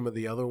liked some of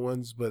the other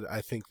ones, but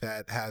I think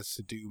that has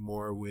to do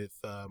more with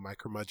my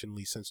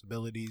curmudgeonly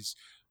sensibilities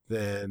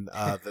than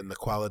the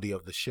quality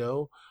of the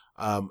show.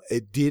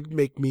 It did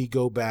make me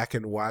go back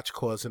and watch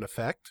Cause and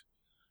Effect,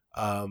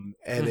 and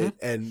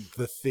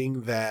the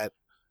thing that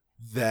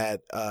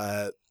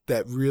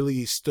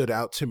really stood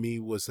out to me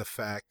was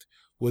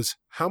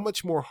how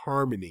much more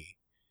harmony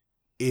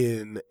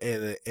in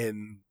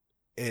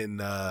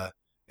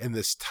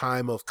this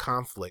time of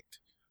conflict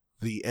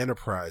the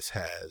Enterprise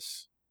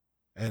has,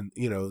 and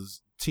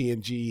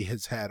TNG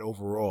has had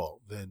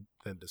overall than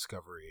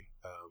Discovery.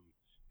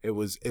 It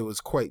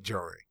was quite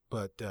jarring,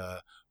 but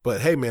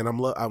hey, man, I'm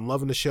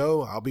loving the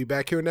show. I'll be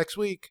back here next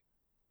week.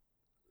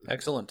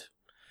 Excellent.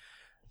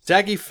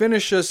 Zachy,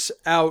 finish us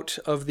out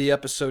of the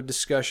episode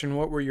discussion.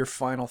 What were your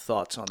final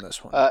thoughts on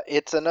this one?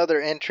 It's another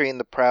entry in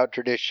the proud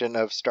tradition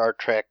of Star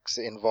Treks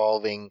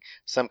involving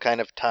some kind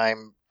of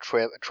time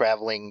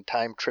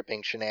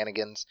tripping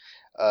shenanigans.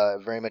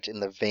 very much in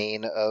the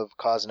vein of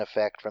Cause and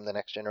Effect from The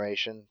Next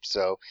Generation.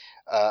 So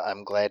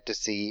I'm glad to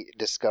see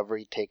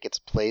Discovery take its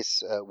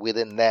place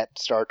within that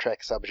Star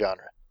Trek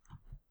subgenre.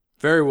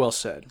 Very well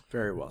said.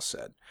 Very well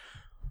said.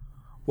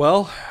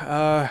 Well,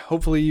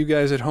 hopefully you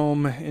guys at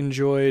home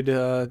enjoyed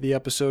the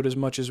episode as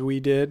much as we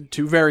did,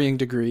 to varying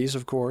degrees,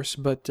 of course.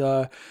 But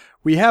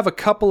we have a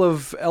couple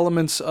of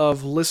elements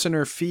of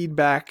listener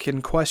feedback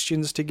and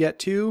questions to get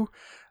to.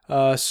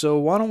 So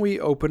why don't we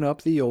open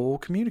up the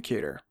old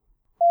communicator?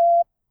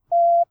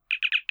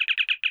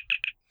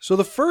 So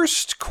the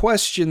first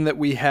question that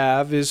we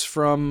have is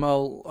from a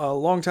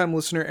longtime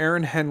listener,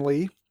 Aaron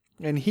Henley,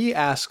 and he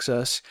asks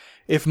us,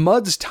 if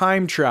Mudd's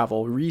time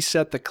travel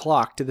reset the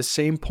clock to the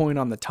same point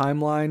on the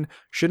timeline,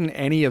 shouldn't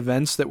any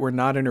events that were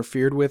not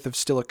interfered with have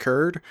still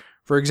occurred?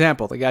 For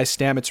example, the guy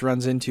Stamets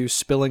runs into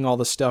spilling all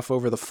the stuff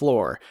over the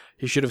floor.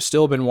 He should have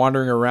still been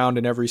wandering around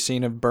in every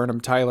scene of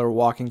Burnham Tyler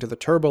walking to the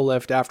turbo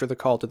lift after the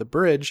call to the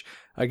bridge,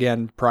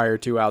 again, prior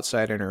to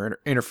outside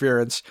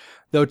interference,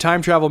 though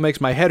time travel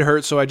makes my head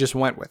hurt, so I just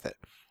went with it.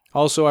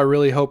 Also, I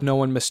really hope no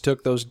one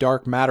mistook those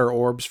dark matter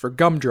orbs for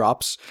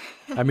gumdrops.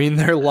 I mean,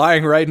 they're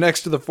lying right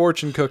next to the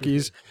fortune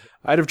cookies.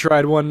 I'd have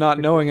tried one not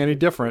knowing any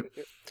different.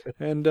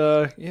 And,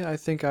 yeah, I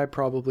think I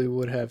probably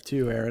would have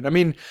too, Aaron. I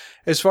mean,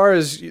 as far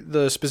as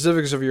the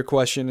specifics of your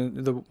question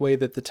and the way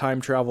that the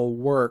time travel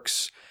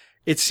works,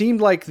 it seemed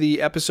like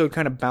the episode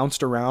kind of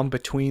bounced around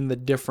between the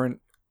different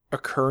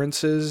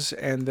occurrences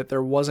and that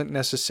there wasn't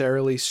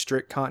necessarily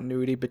strict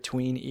continuity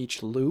between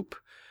each loop.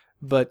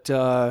 But,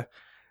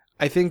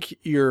 I think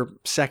your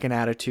second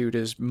attitude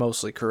is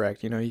mostly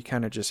correct. You know, you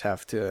kind of just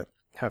have to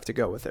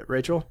go with it.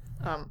 Rachel?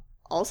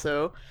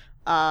 Also,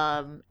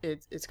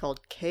 it's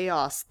called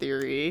chaos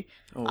theory.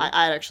 Oh.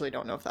 I actually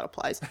don't know if that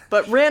applies,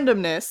 but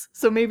randomness.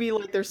 So maybe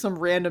like there's some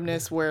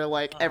randomness where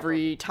like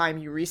every time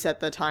you reset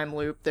the time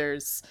loop,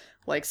 there's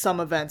like some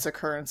events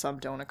occur and some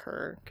don't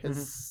occur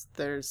because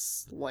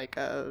there's like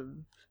a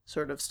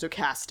sort of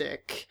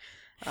stochastic,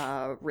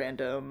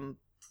 random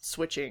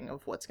switching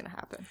of what's going to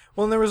happen.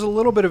 Well, and there was a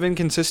little bit of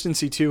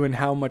inconsistency too in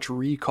how much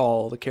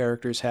recall the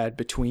characters had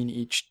between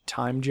each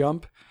time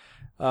jump.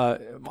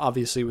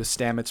 Obviously with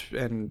Stamets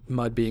and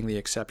Mudd being the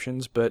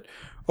exceptions, but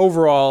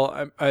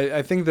overall,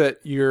 I think that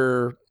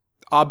your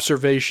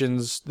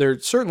observations, they're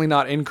certainly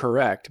not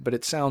incorrect, but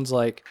it sounds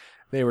like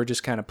they were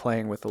just kind of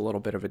playing with a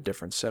little bit of a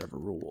different set of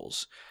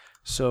rules.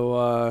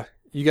 So,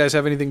 you guys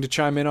have anything to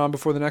chime in on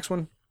before the next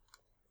one?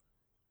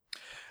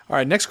 All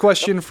right, next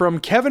question from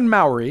Kevin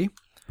Mowry.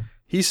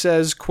 He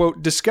says,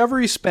 quote,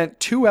 Discovery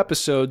spent 2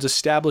 episodes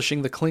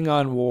establishing the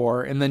Klingon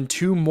War and then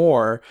 2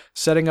 more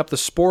setting up the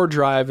Spore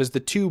Drive as the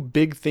 2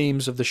 big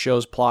themes of the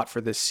show's plot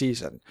for this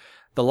season.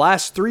 The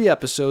last 3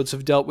 episodes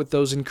have dealt with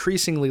those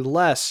increasingly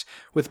less,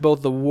 with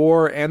both the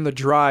war and the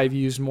drive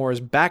used more as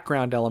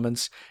background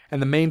elements,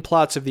 and the main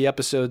plots of the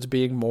episodes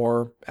being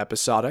more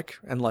episodic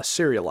and less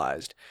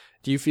serialized.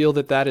 Do you feel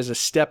that that is a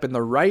step in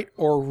the right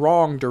or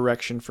wrong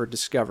direction for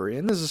Discovery?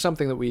 And this is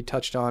something that we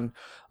touched on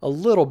a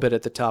little bit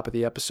at the top of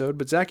the episode,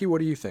 but Zachy,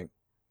 what do you think?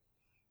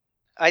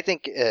 I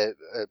think,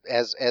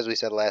 as we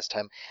said last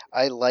time,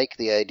 I like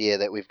the idea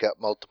that we've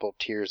got multiple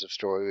tiers of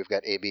story. We've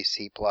got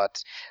ABC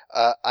plots.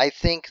 I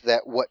think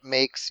that what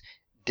makes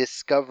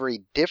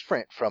Discovery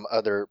different from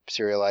other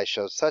serialized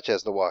shows, such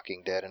as The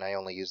Walking Dead, and I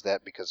only use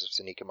that because of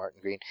Sonequa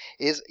Martin Green,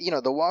 is,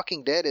 The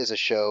Walking Dead is a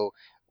show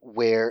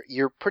where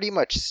you're pretty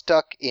much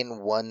stuck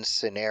in one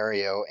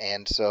scenario,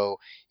 and so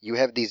you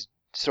have these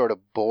sort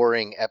of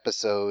boring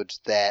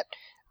episodes that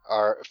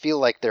feel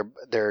like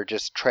they're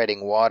just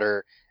treading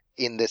water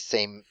in this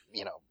same,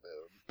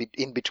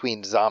 in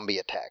between zombie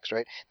attacks,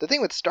 right? The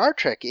thing with Star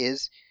Trek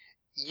is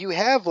you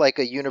have like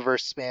a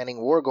universe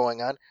spanning war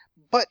going on,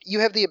 but you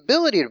have the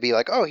ability to be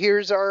like, oh,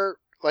 here's our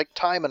like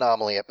time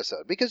anomaly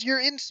episode, because you're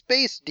in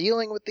space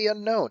dealing with the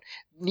unknown.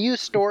 New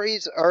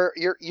stories are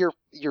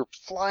you're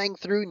flying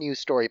through new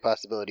story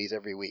possibilities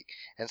every week,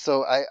 and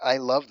so I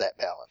love that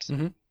balance.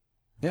 Mm-hmm.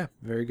 Yeah,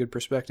 very good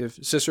perspective.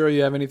 Cicero,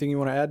 you have anything you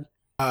want to add?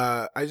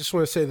 I just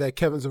want to say that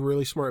Kevin's a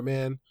really smart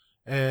man,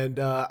 and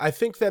I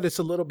think that it's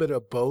a little bit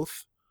of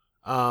both.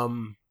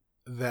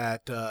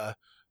 That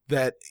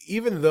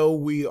even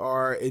though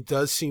it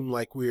does seem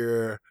like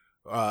we're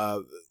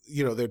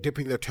they're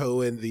dipping their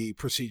toe in the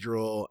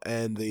procedural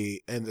and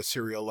the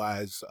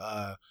serialized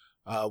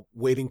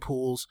waiting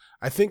pools.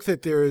 I think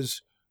that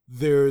there's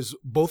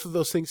both of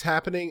those things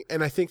happening,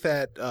 and I think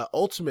that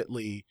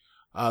ultimately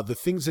the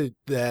things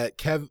that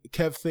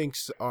Kev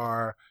thinks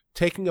are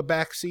taking a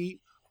backseat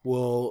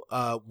will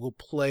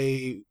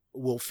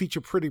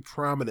feature pretty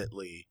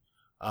prominently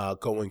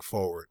going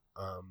forward.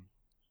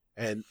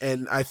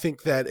 And I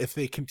think that if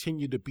they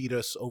continue to beat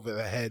us over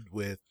the head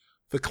with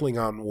the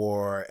Klingon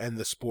War and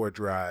the Spore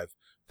Drive,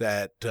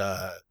 that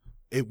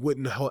it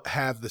wouldn't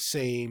have the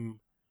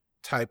same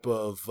type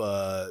of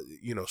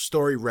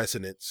story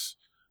resonance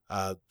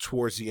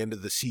towards the end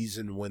of the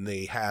season when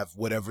they have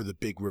whatever the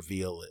big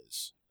reveal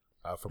is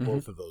for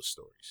both of those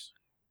stories.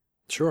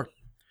 Sure.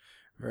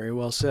 Very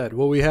well said.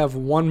 Well, we have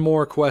one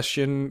more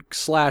question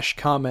 /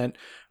 comment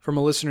from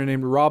a listener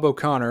named Rob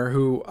O'Connor,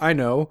 who I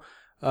know.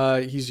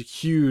 He's a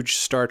huge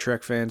Star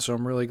Trek fan, so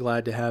I'm really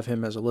glad to have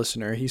him as a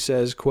listener. He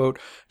says, quote,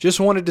 "Just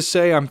wanted to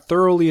say I'm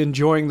thoroughly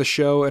enjoying the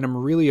show, and I'm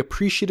really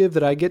appreciative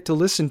that I get to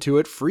listen to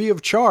it free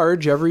of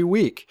charge every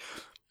week.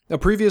 A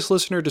previous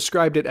listener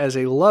described it as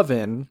a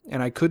love-in,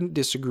 and I couldn't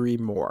disagree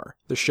more.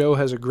 The show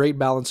has a great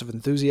balance of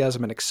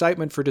enthusiasm and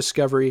excitement for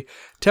Discovery,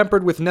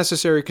 tempered with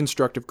necessary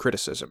constructive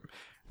criticism.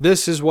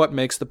 This is what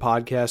makes the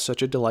podcast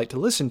such a delight to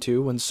listen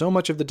to when so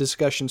much of the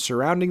discussion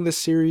surrounding this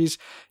series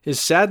is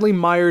sadly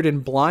mired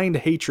in blind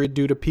hatred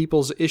due to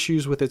people's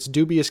issues with its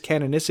dubious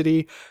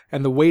canonicity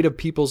and the weight of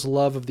people's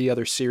love of the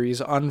other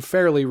series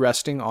unfairly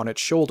resting on its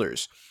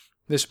shoulders.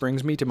 This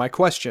brings me to my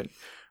question.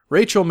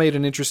 Rachel made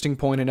an interesting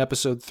point in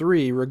episode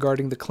 3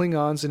 regarding the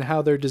Klingons and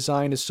how their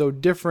design is so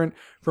different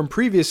from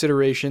previous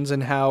iterations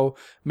and how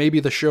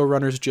maybe the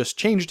showrunners just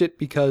changed it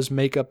because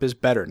makeup is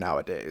better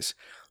nowadays.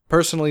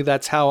 Personally,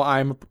 that's how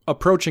I'm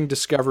approaching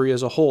Discovery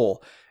as a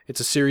whole. It's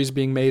a series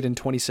being made in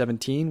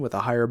 2017 with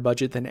a higher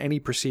budget than any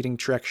preceding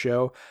Trek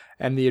show,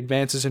 and the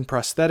advances in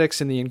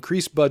prosthetics and the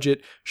increased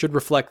budget should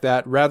reflect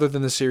that rather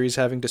than the series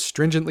having to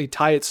stringently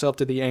tie itself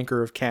to the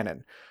anchor of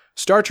canon.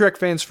 Star Trek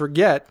fans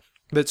forget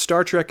that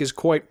Star Trek is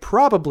quite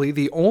probably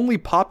the only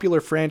popular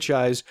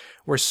franchise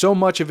where so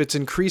much of its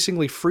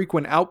increasingly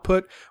frequent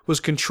output was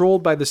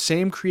controlled by the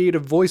same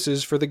creative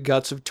voices for the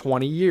guts of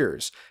 20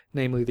 years,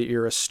 namely the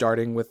era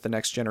starting with The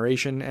Next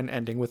Generation and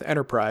ending with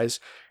Enterprise,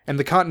 and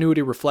the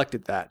continuity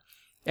reflected that.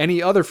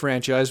 Any other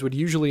franchise would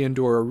usually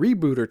endure a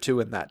reboot or two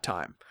in that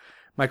time.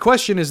 My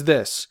question is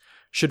this.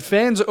 Should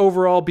fans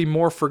overall be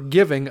more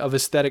forgiving of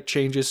aesthetic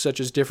changes such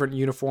as different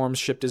uniforms,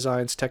 ship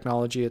designs,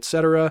 technology,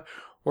 etc.,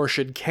 or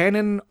should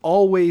canon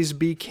always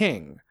be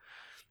king?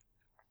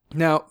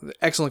 Now,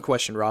 excellent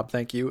question, Rob.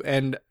 Thank you.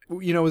 And,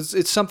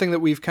 it's something that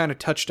we've kind of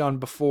touched on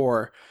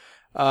before.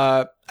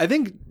 I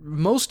think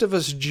most of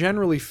us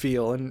generally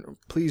feel, and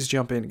please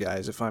jump in,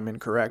 guys, if I'm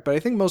incorrect, but I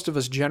think most of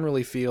us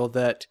generally feel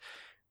that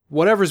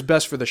whatever's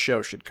best for the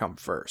show should come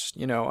first.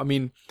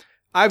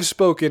 I've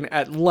spoken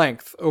at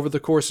length over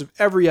the course of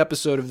every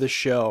episode of this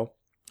show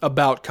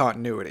about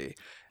continuity.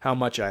 How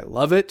much I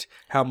love it,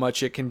 how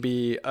much it can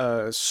be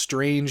a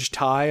strange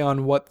tie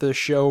on what the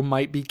show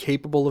might be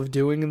capable of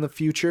doing in the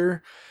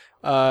future,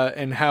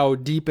 and how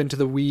deep into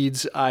the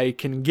weeds I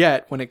can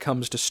get when it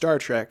comes to Star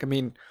Trek.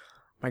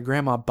 My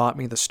grandma bought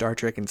me the Star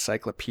Trek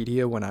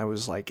encyclopedia when I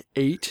was like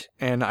 8,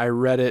 and I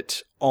read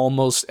it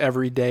almost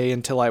every day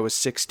until I was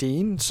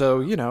 16,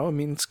 so,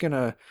 it's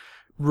gonna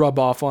rub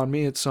off on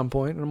me at some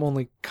point, and I'm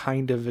only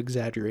kind of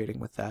exaggerating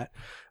with that.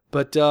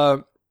 But,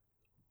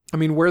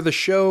 where the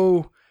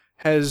show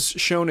has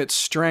shown its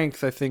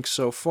strength, I think,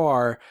 so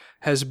far,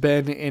 has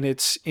been in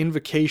its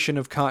invocation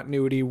of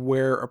continuity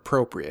where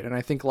appropriate. And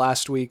I think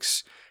last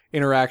week's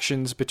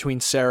interactions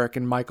between Sarek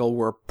and Michael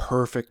were a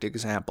perfect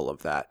example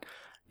of that.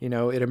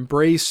 It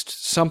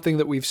embraced something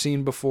that we've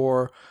seen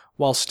before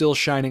while still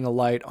shining a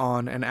light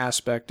on an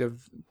aspect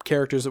of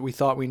characters that we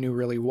thought we knew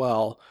really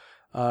well,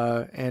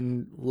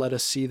 and let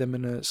us see them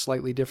in a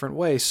slightly different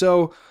way.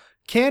 So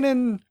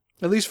canon,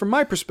 at least from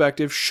my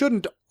perspective,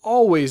 shouldn't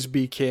always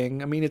be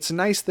king. It's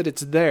nice that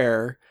it's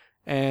there,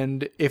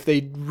 and if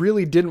they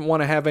really didn't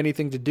want to have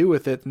anything to do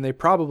with it, then they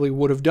probably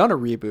would have done a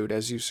reboot,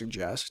 as you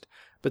suggest.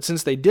 But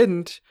since they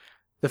didn't,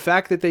 the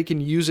fact that they can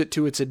use it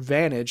to its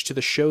advantage, to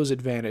the show's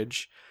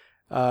advantage,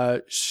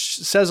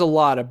 says a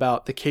lot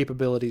about the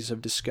capabilities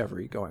of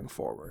Discovery going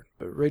forward.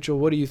 But Rachel,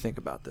 what do you think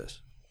about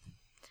this?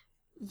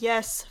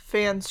 Yes,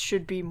 fans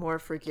should be more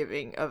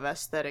forgiving of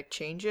aesthetic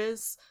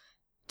changes.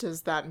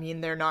 Does that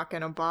mean they're not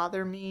going to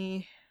bother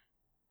me?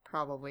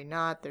 Probably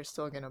not. They're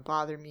still going to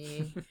bother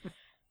me.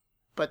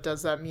 But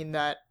does that mean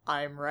that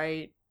I'm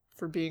right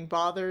for being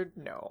bothered?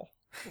 No.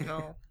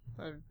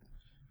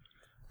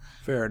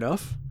 Fair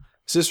enough.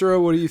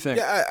 Cicero, what do you think?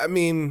 Yeah,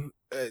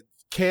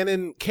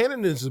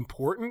 canon is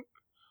important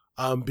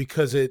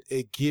because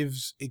it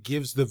gives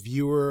the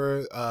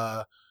viewer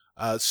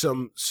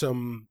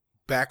some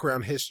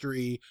background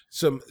history,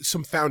 some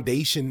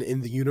foundation in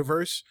the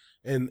universe,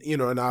 and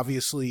and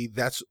obviously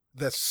that's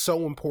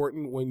so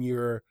important when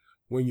you're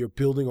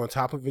building on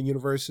top of a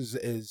universe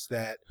is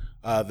that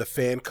the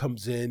fan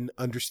comes in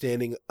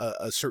understanding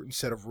a certain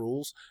set of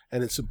rules,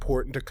 and it's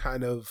important to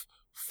kind of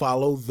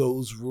follow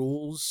those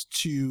rules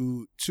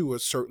to a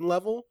certain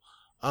level.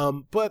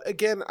 But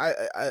again,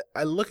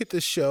 I look at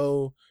this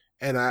show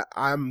and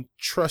I'm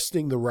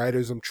trusting the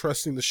writers, I'm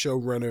trusting the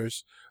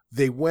showrunners.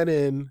 They went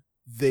in,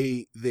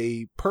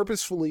 they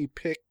purposefully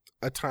picked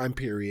a time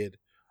period,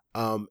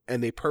 and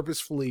they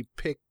purposefully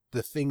picked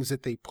the things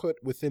that they put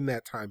within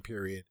that time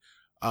period,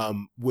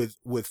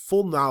 with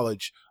full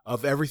knowledge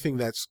of everything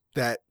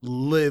that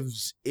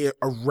lives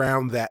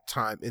around that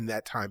time, in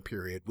that time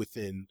period,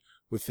 within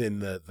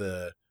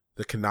the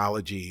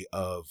chronology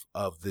of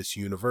this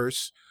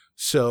universe.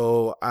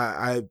 So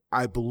I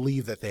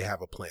believe that they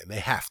have a plan. They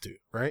have to,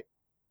 right?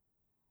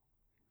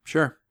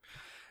 Sure.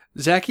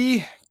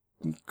 Zachy,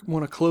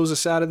 want to close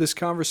us out of this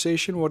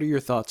conversation? What are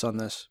your thoughts on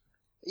this?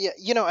 Yeah,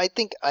 I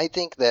think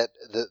that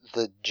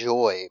the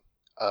joy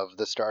of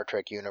the Star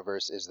Trek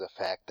universe is the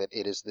fact that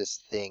it is this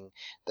thing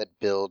that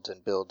builds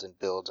and builds and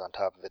builds on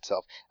top of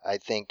itself. I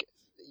think,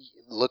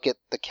 look at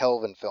the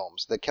Kelvin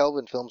films. The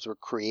Kelvin films were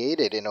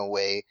created in a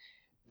way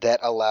that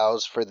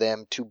allows for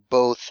them to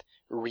both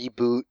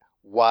reboot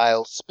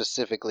while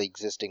specifically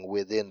existing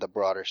within the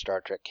broader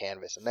Star Trek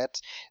canvas. And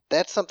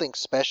that's something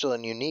special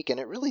and unique, and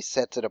it really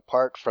sets it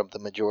apart from the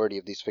majority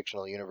of these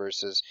fictional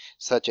universes,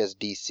 such as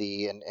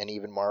DC and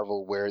even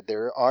Marvel, where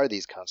there are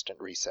these constant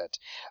resets.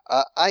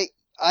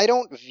 I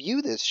don't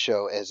view this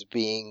show as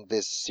being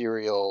this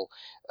serial,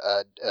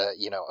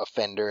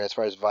 offender as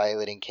far as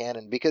violating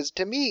canon, because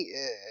to me,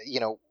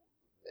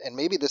 and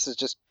maybe this is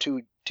just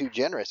too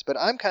generous, but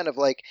I'm kind of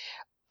like,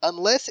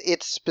 unless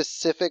it's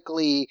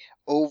specifically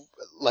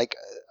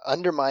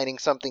undermining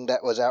something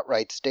that was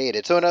outright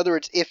stated. So in other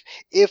words,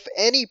 if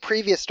any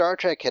previous Star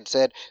Trek had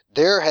said,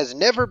 there has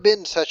never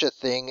been such a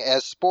thing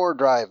as spore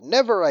drive,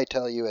 never, I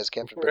tell you, as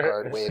Captain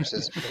Picard waves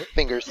his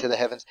fingers to the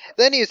heavens,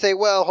 then you say,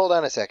 well, hold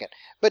on a second.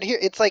 But here,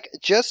 it's like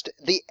just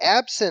the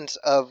absence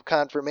of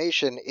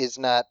confirmation is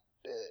not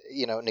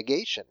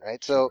negation,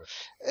 right? So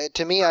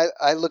to me,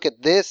 I look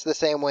at this the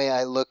same way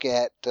I look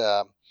at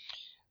the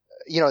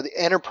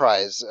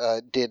Enterprise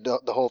did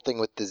the whole thing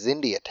with the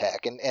Xindi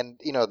attack, and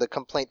the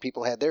complaint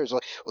people had there is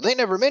like, well, they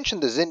never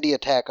mentioned the Xindi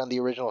attack on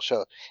the original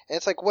show, and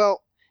it's like,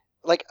 well,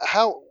 like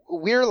how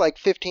we're like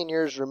 15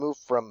 years removed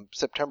from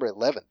September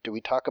 11th. Do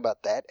we talk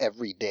about that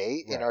every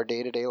day in our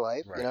day-to-day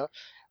life? Right.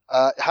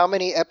 How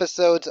many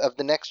episodes of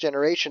The Next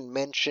Generation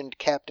mentioned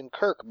Captain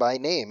Kirk by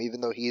name,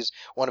 even though he's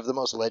one of the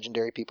most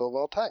legendary people of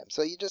all time?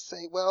 So you just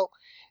say, well,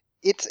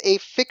 it's a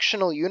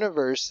fictional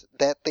universe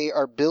that they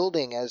are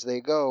building as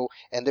they go,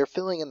 and they're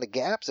filling in the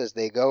gaps as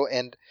they go,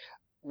 and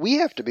we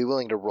have to be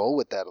willing to roll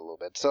with that a little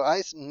bit. So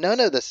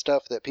none of the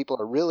stuff that people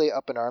are really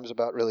up in arms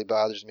about really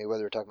bothers me,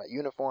 whether we're talking about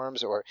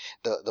uniforms or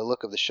the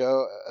look of the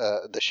show,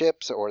 the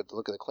ships, or the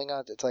look of the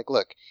Klingons. It's like,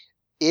 look,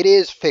 it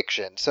is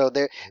fiction, so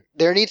there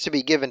needs to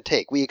be give and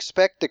take. We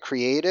expect the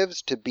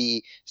creatives to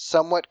be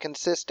somewhat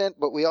consistent,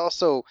 but we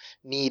also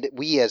need,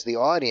 we as the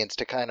audience,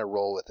 to kind of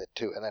roll with it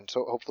too. And then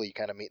so hopefully you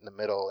kind of meet in the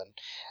middle, and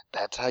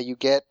that's how you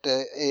get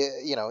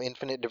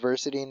infinite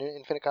diversity and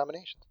infinite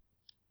combinations.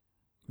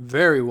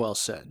 Very well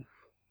said.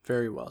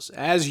 Very well said.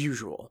 As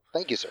usual.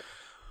 Thank you, sir.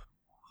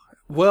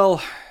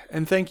 Well,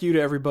 and thank you to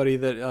everybody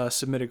that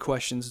submitted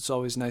questions. It's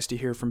always nice to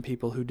hear from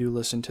people who do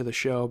listen to the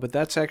show. But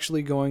that's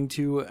actually going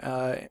to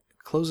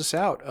close us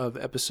out of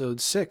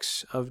episode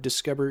 6 of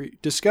Discovery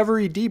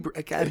Debrief.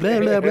 I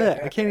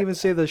can't even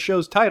say the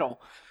show's title.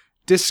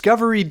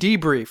 Discovery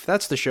Debrief.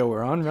 That's the show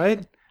we're on, right?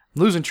 I'm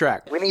losing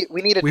track. We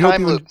need a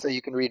time loop so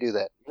you can redo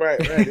that. Right,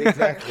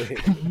 exactly.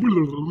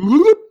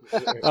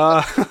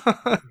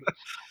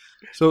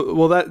 So,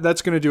 well,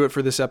 that's going to do it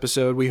for this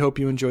episode. We hope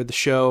you enjoyed the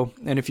show.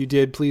 And if you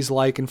did, please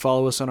like and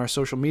follow us on our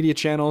social media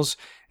channels.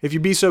 If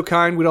you'd be so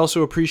kind, we'd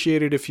also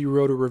appreciate it if you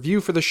wrote a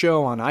review for the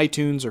show on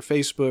iTunes or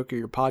Facebook or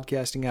your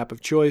podcasting app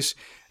of choice.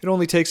 It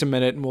only takes a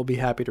minute, and we'll be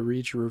happy to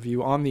read your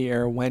review on the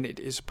air when it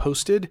is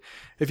posted.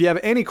 If you have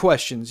any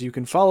questions, you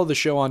can follow the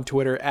show on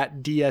Twitter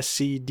at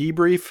DSC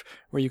Debrief,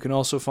 where you can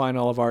also find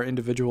all of our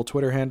individual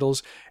Twitter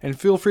handles. And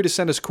feel free to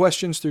send us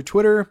questions through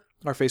Twitter,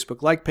 our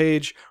Facebook like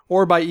page,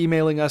 or by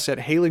emailing us at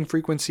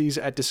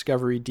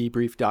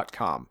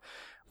hailingfrequencies@discoverydebrief.com.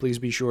 Please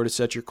be sure to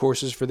set your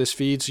courses for this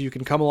feed so you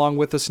can come along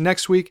with us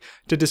next week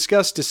to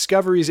discuss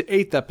Discovery's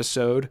 8th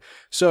episode.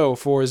 So,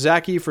 for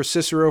Zachy, for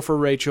Cicero, for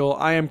Rachel,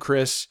 I am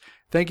Chris.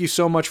 Thank you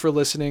so much for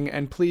listening,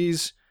 and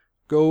please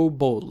go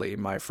boldly,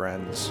 my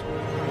friends.